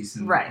personal peace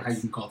and right. how you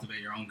can cultivate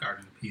your own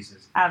garden of peace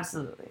is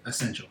absolutely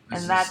essential.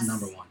 And that's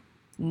number one.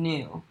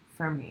 New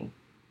for me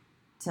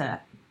to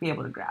be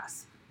able to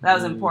grasp. That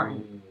was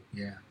important.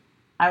 Yeah.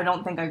 I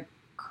don't think I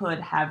could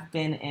have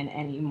been in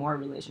any more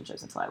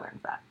relationships until I learned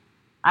that.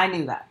 I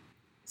knew that.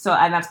 So,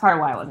 and that's part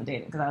of why I wasn't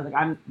dating, because I was like,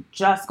 I'm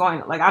just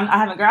going, like, I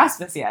haven't grasped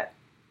this yet.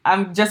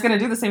 I'm just going to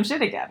do the same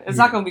shit again. It's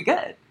not going to be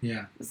good.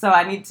 Yeah. So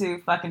I need to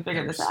fucking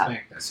figure this out.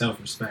 That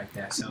self-respect,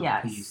 that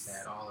self-peace,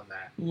 that all of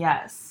that.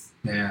 Yes.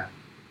 Yeah.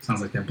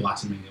 Sounds like that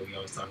blossoming that we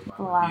always talk about.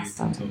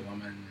 Blossom. Into a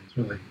woman. It's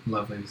really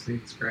lovely to see.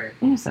 It's great.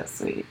 You're so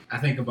sweet. I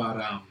think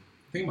about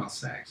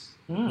sex.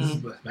 This is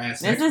bad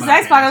sex. This is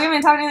sex podcast. We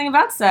haven't talked anything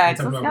about sex.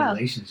 Let's go.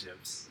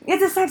 Relationships.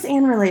 It's a sex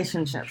and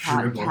relationship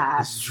podcast.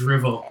 It's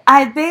drivel.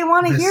 They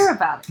want to hear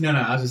about it. No,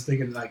 I was just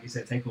thinking, like you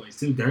said, takeaways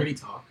too. Dirty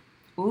talk.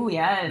 Ooh,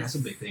 yes. That's a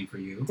big thing for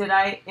you. Did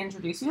I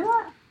introduce you to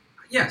that?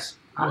 Yes.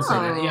 I would say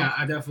that. Yeah,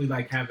 I definitely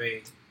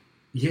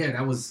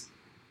that was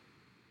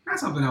not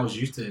something I was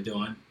used to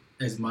doing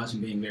as much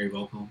and being very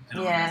vocal and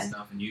all that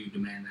stuff, and you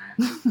demand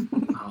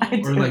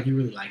that. Or like you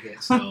really like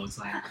it, so it's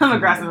like I'm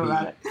aggressive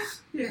about it.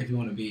 Yeah, if you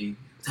want to be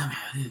tell me.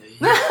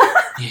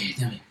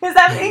 Is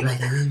that me?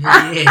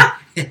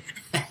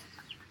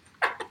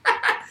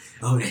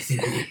 Oh, that's it.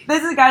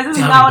 This is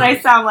not what I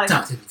sound like.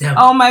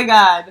 Oh my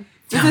god.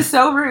 This is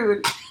so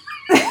rude.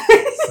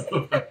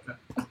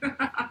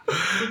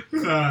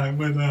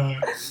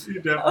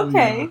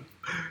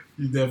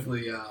 You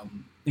definitely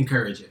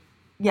encourage it.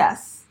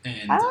 Yes.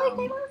 And I like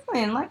it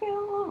listening, like a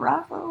little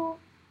rough,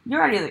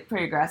 you're already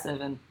pretty aggressive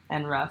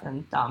and rough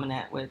and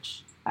dominant,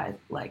 which I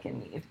like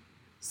and need.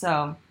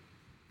 So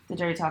the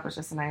dirty talk was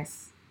just a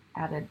nice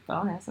added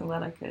bonus. I'm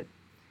glad I could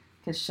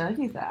show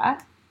you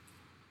that.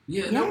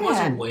 Yeah, there was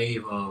a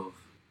wave of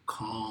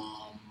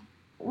calm.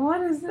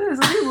 What is this?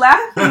 What are you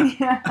laughing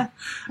at?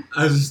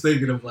 I was just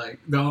thinking of like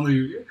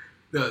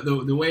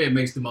the way it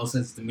makes the most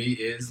sense to me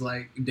is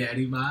like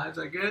daddy vibes,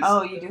 I guess.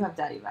 Oh, you do have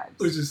daddy vibes.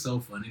 Which is so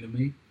funny to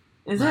me.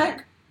 Is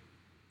it?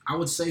 I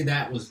would say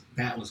that was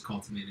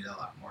cultivated a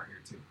lot more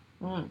here too.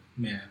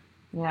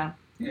 Yeah.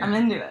 I'm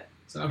into it.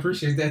 So I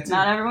appreciate that too.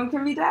 Not everyone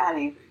can be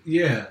daddy.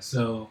 Yeah,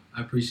 so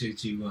I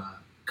appreciate you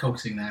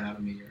coaxing that out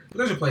of me. But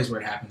there's a place where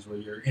it happens where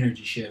your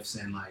energy shifts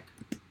and like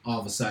all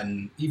of a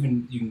sudden,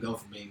 even you can go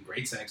from being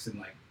great sex and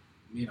like,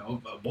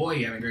 a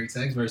boy having great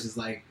sex versus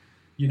like,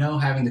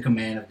 having the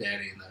command of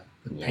daddy and the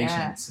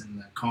patience and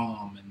the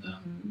calm and the,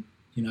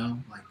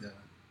 like the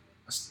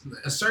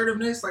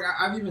assertiveness. Like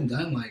I've even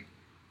done like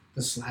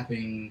the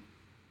slapping,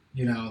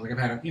 like I've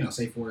had,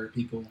 safe word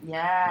people.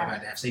 Yeah. I've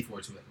had to have safe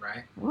words with,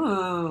 right?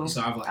 Ooh.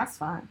 So I've like, that's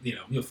fun.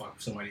 You'll fuck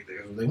with somebody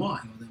that's what they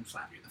want. Them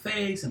slap you in the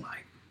face and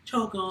like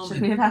choke them.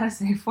 Should we have had a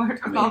safe word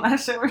with all that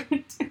shit we're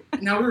doing?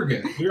 No, we were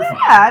good. We were fine.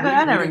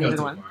 Yeah, I never needed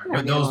one.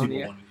 But those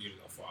people wanted you to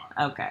go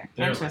far. Okay.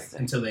 They're interesting.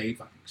 Like, until they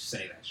fucking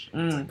say that shit.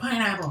 It's like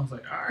pineapple. I was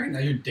like, all right, now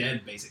you're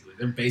dead basically.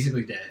 They're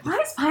basically dead. Why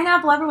is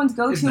pineapple everyone's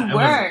go-to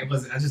word?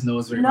 I just know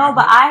it's very popular.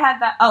 But I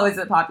had that. Oh, is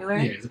it popular?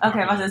 Yeah, it's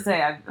popular. Okay, I was going to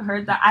say, I've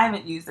heard that. I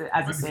haven't used it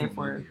as a safe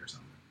word.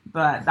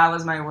 But that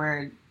was my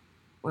word.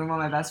 When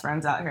one of my best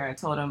friends out here, I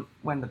told him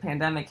when the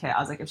pandemic hit, I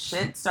was like, if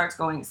shit starts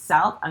going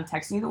south, I'm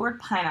texting you the word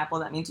pineapple.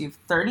 That means you have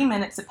 30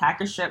 minutes to pack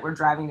your shit. We're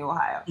driving to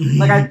Ohio.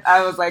 Like,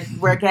 I was like,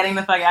 we're getting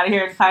the fuck out of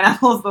here, and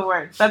pineapple's the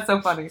word. That's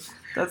so funny.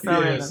 That's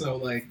so random. So,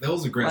 like,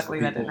 those aggressive Luckily,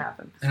 people, that didn't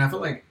happen. And I feel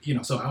like,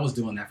 so I was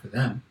doing that for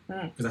them,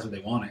 because that's what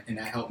they wanted, and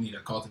that helped me to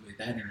cultivate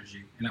that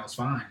energy, and that was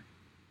fine.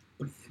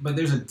 But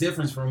there's a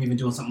difference from even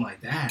doing something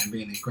like that and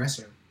being the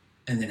aggressor,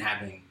 and then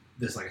having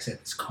this, like I said,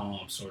 this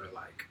calm sort of,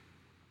 like,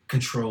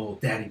 controlled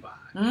daddy vibe.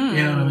 You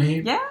know what I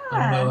mean? Yeah. I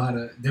don't know how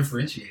to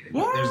differentiate it.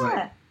 Yeah. But there's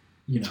like,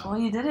 Well,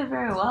 you did it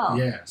very well.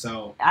 Yeah,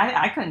 so.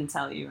 I couldn't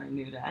tell you were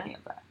new to any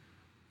of that.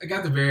 I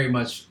got to very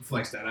much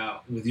flex that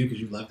out with you because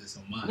you love it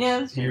so much.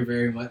 Yeah, you're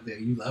very much,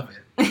 you love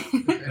it.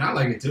 And I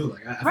like it too.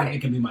 Like I think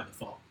it can be my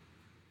default.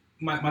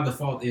 My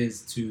default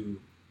is to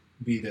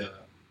be the,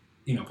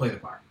 play the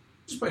part.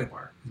 Just play the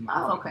part.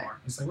 Okay. Part.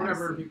 It's like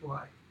whatever people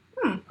like.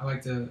 I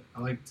like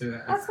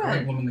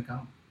women to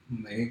come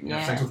when they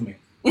have sex with me.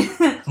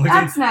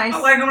 That's nice. I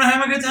like them to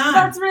have a good time.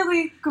 That's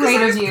really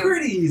great of you. It's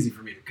pretty easy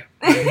for me to come.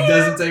 It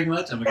doesn't take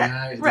much. I'm a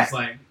guy. It's just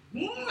like,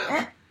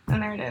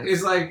 and there it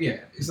is. It's like,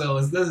 so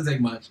it doesn't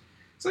take much.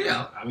 So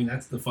yeah, I mean,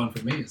 that's the fun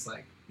for me. It's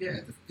like,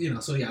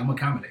 so yeah, I'm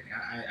accommodating.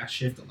 I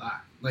shift a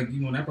lot. Like,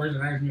 when that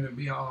person asked me to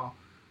be all,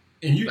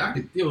 and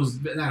it was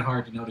not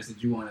hard to notice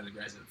that you wanted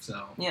aggressive.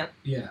 So yep.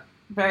 Yeah.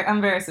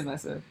 I'm very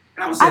submissive.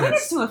 I think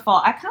it's to a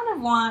fault. I kind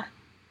of want,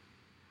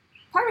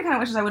 part of me kind of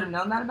wishes I would have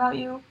known that about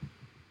you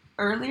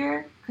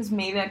earlier, because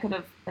maybe I could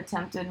have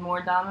attempted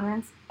more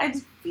dominance. I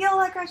just feel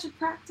like I should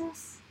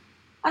practice.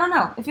 I don't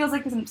know. It feels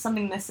like there's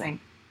something missing,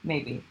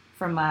 maybe,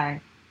 from my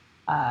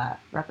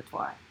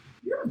repertoire.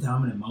 You have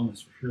dominant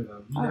moments for sure,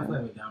 though. You definitely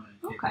have a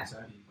dominant kick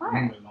inside you. I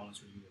remember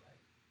moments where you like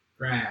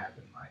grab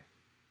and like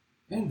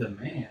in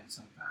demand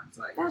sometimes.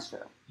 Like that's true.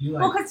 You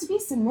like, well, because to be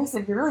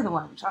submissive, you're really the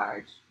one in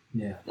charge.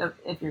 Yeah.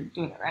 If you're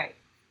doing it right.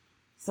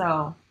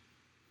 So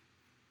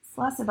it's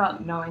less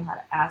about knowing how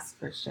to ask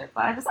for shit,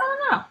 but I don't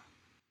know.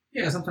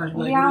 Yeah, sometimes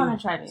you're maybe like, I want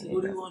to try to so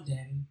what do you want,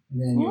 Daddy?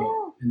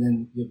 And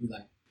then you'll be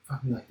like,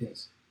 fuck me like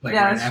this. Like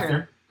yeah, right that's after.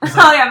 true. Like,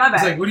 oh yeah, my bad.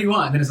 It's like, what do you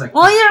want? And then it's like,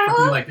 well, yeah,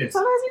 fuck me like this.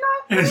 Sometimes you know.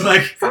 And it's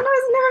like, sometimes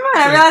never mind.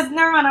 I realized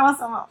never mind. I want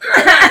something else.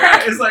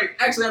 It's like,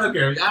 actually, I don't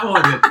care. I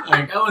want it.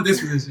 Like, I want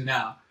this position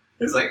now.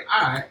 It's like,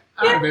 all right,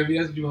 baby,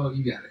 that's what you want.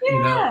 You got it. Yeah.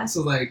 You know.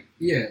 So like,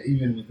 yeah,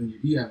 even within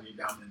you have your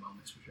dominant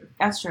moments for sure.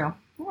 That's true.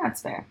 Yeah,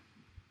 that's fair.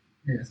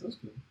 Yeah, so it's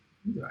cool.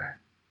 You do all right.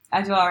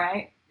 I do all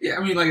right. Yeah,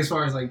 I mean, like as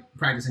far as like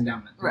practicing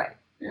dominance. Right.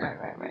 Yeah.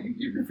 Right.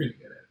 You're pretty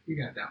good at it. You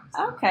got dominance.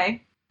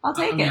 Okay, I'll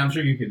take it. I'm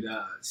sure you could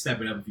step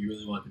it up if you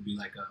really want to be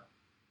like a,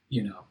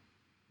 you know,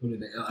 what are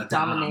they? A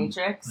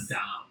dominatrix. A dom.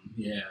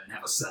 Yeah, and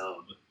have a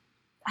sub.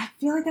 I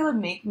feel like that would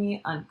make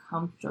me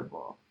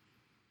uncomfortable.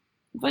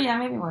 But yeah,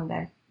 maybe one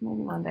day.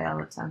 Maybe one day I'll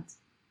attempt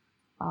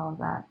all of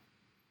that.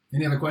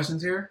 Any other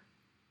questions here?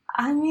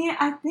 I mean,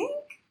 I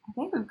think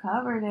we've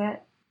covered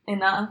it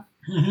enough.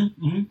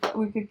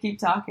 We could keep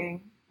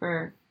talking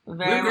for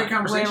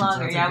way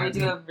longer. Yeah, we do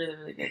have really,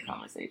 really good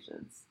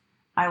conversations.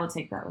 I will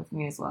take that with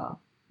me as well.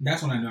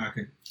 That's when I know I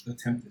could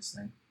attempt this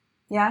thing.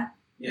 Yeah?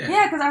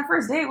 Yeah, because our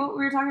first date, what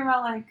we were talking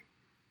about, like,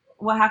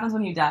 what happens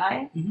when you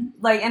die? Mm-hmm.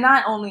 Like, and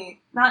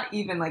not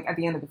even, like, at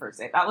the end of the first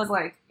date. That was,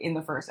 like, in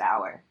the first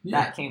hour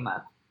that came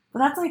up. But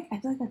that's, like, I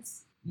feel like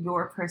that's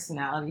your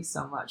personality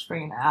so much,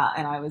 bringing that out.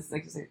 And I was,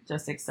 like,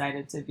 just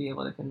excited to be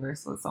able to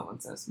converse with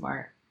someone so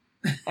smart.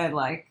 And,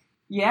 like,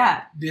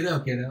 yeah. Ditto,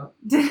 kiddo.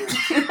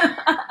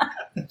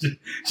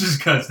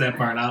 Just cuts that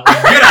part out.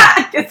 Like, get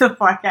out! Get the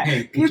fuck out.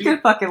 Hey, you can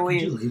fucking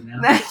leave. Could you leave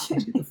now?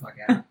 Get the fuck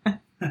out.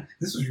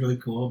 This was really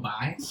cool.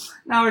 Bye.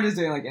 Now we're just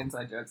doing like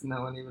inside jokes.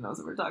 No one even knows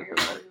what we're talking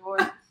about anymore.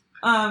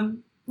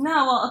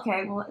 No, well,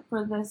 okay. Well,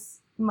 for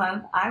this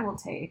month, I will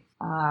take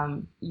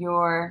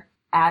your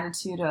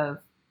attitude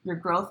of your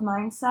growth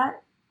mindset.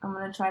 I'm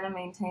going to try to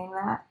maintain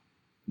that.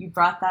 You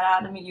brought that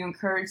out of me. You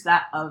encouraged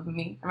that of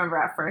me. I remember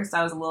at first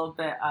I was a little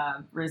bit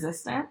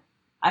resistant.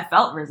 I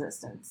felt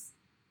resistance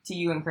to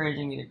you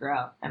encouraging me to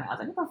grow. And I was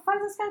like, what the fuck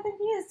does this guy think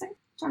he is?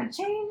 Trying to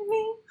change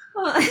me?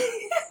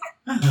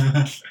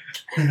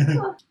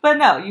 But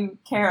no, you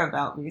care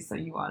about me, so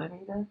you wanted me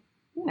to,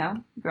 you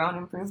know, grow and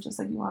improve just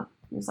like you want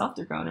yourself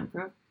to grow and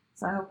improve.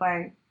 So I hope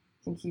I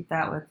can keep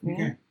that with me.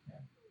 Okay.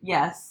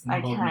 Yes, No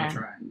I hope, can. no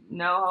try.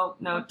 No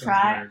hope, no Those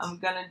try. words. I'm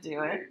gonna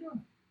do it.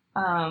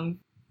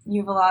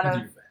 You have a lot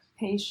of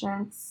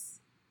patience,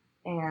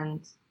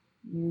 and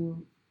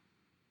you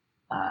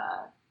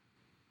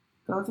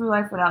go through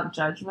life without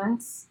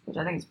judgments, which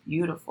I think is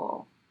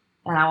beautiful.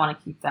 And I want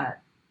to keep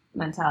that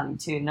mentality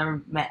too.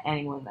 Never met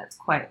anyone that's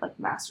quite like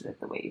mastered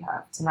it the way you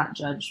have, to not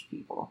judge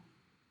people.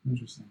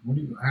 Interesting.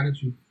 How did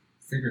you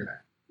figure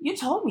that? You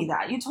told me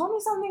that. You told me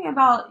something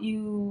about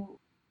you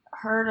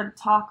heard a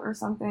talk or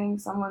something.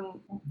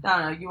 Someone, I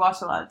don't know. You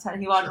watched a lot of TED.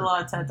 He watched a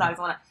lot of TED Talks.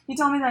 He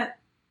told me that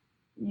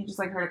you just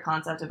like heard a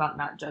concept about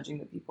not judging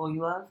the people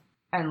you love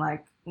and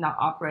like not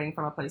operating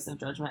from a place of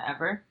judgment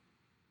ever.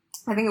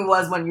 I think it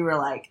was when you were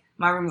like,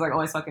 my room was like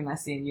always fucking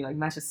messy, and you like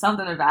mentioned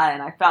something about it,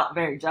 and I felt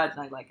very judged,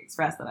 and I like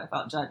expressed that I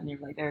felt judged, and you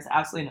were like, there's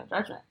absolutely no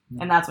judgment.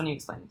 And that's when you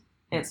explained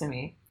it to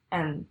me.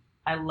 And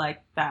I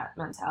like that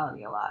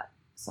mentality a lot.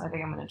 So I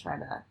think I'm going to try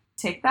to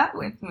take that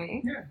with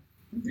me. Yeah.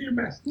 Do your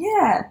best.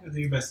 Yeah. Do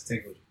your best to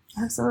take with you.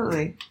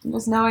 Absolutely.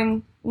 Just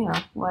knowing, you know,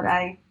 what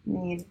I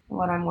need,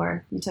 what I'm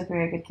worth. You took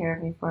very good care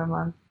of me for a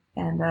month.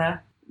 And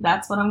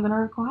that's what I'm going to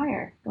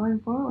require going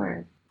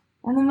forward.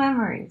 And the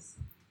memories.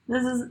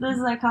 This is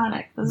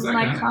iconic. This is an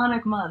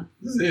iconic month.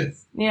 This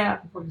is. Yeah.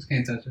 Focus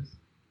can't touch us.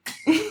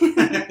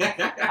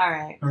 All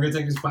right. We're going to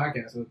take this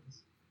podcast with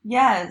us.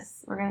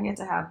 Yes. We're going to get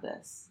to have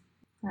this.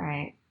 All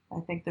right. I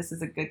think this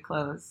is a good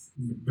close.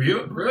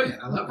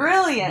 Brilliant. I love it.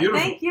 Brilliant.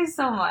 Thank you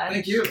so much.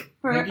 Thank you.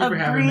 For Thank you for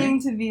having agreeing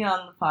me. to be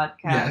on the podcast.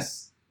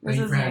 Yes. Thank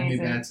you for having me.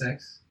 Bad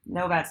sex.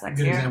 No bad sex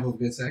Good here. example of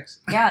good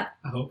sex. Yeah.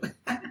 I hope.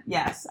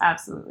 Yes,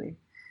 absolutely.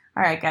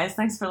 All right, guys.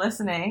 Thanks for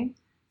listening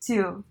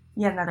to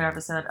yet another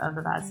episode of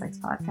the Bad Sex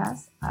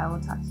Podcast. I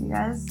will talk to you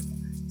guys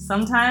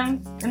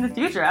sometime in the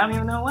future. I don't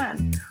even know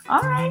when.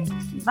 All right.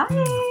 Bye.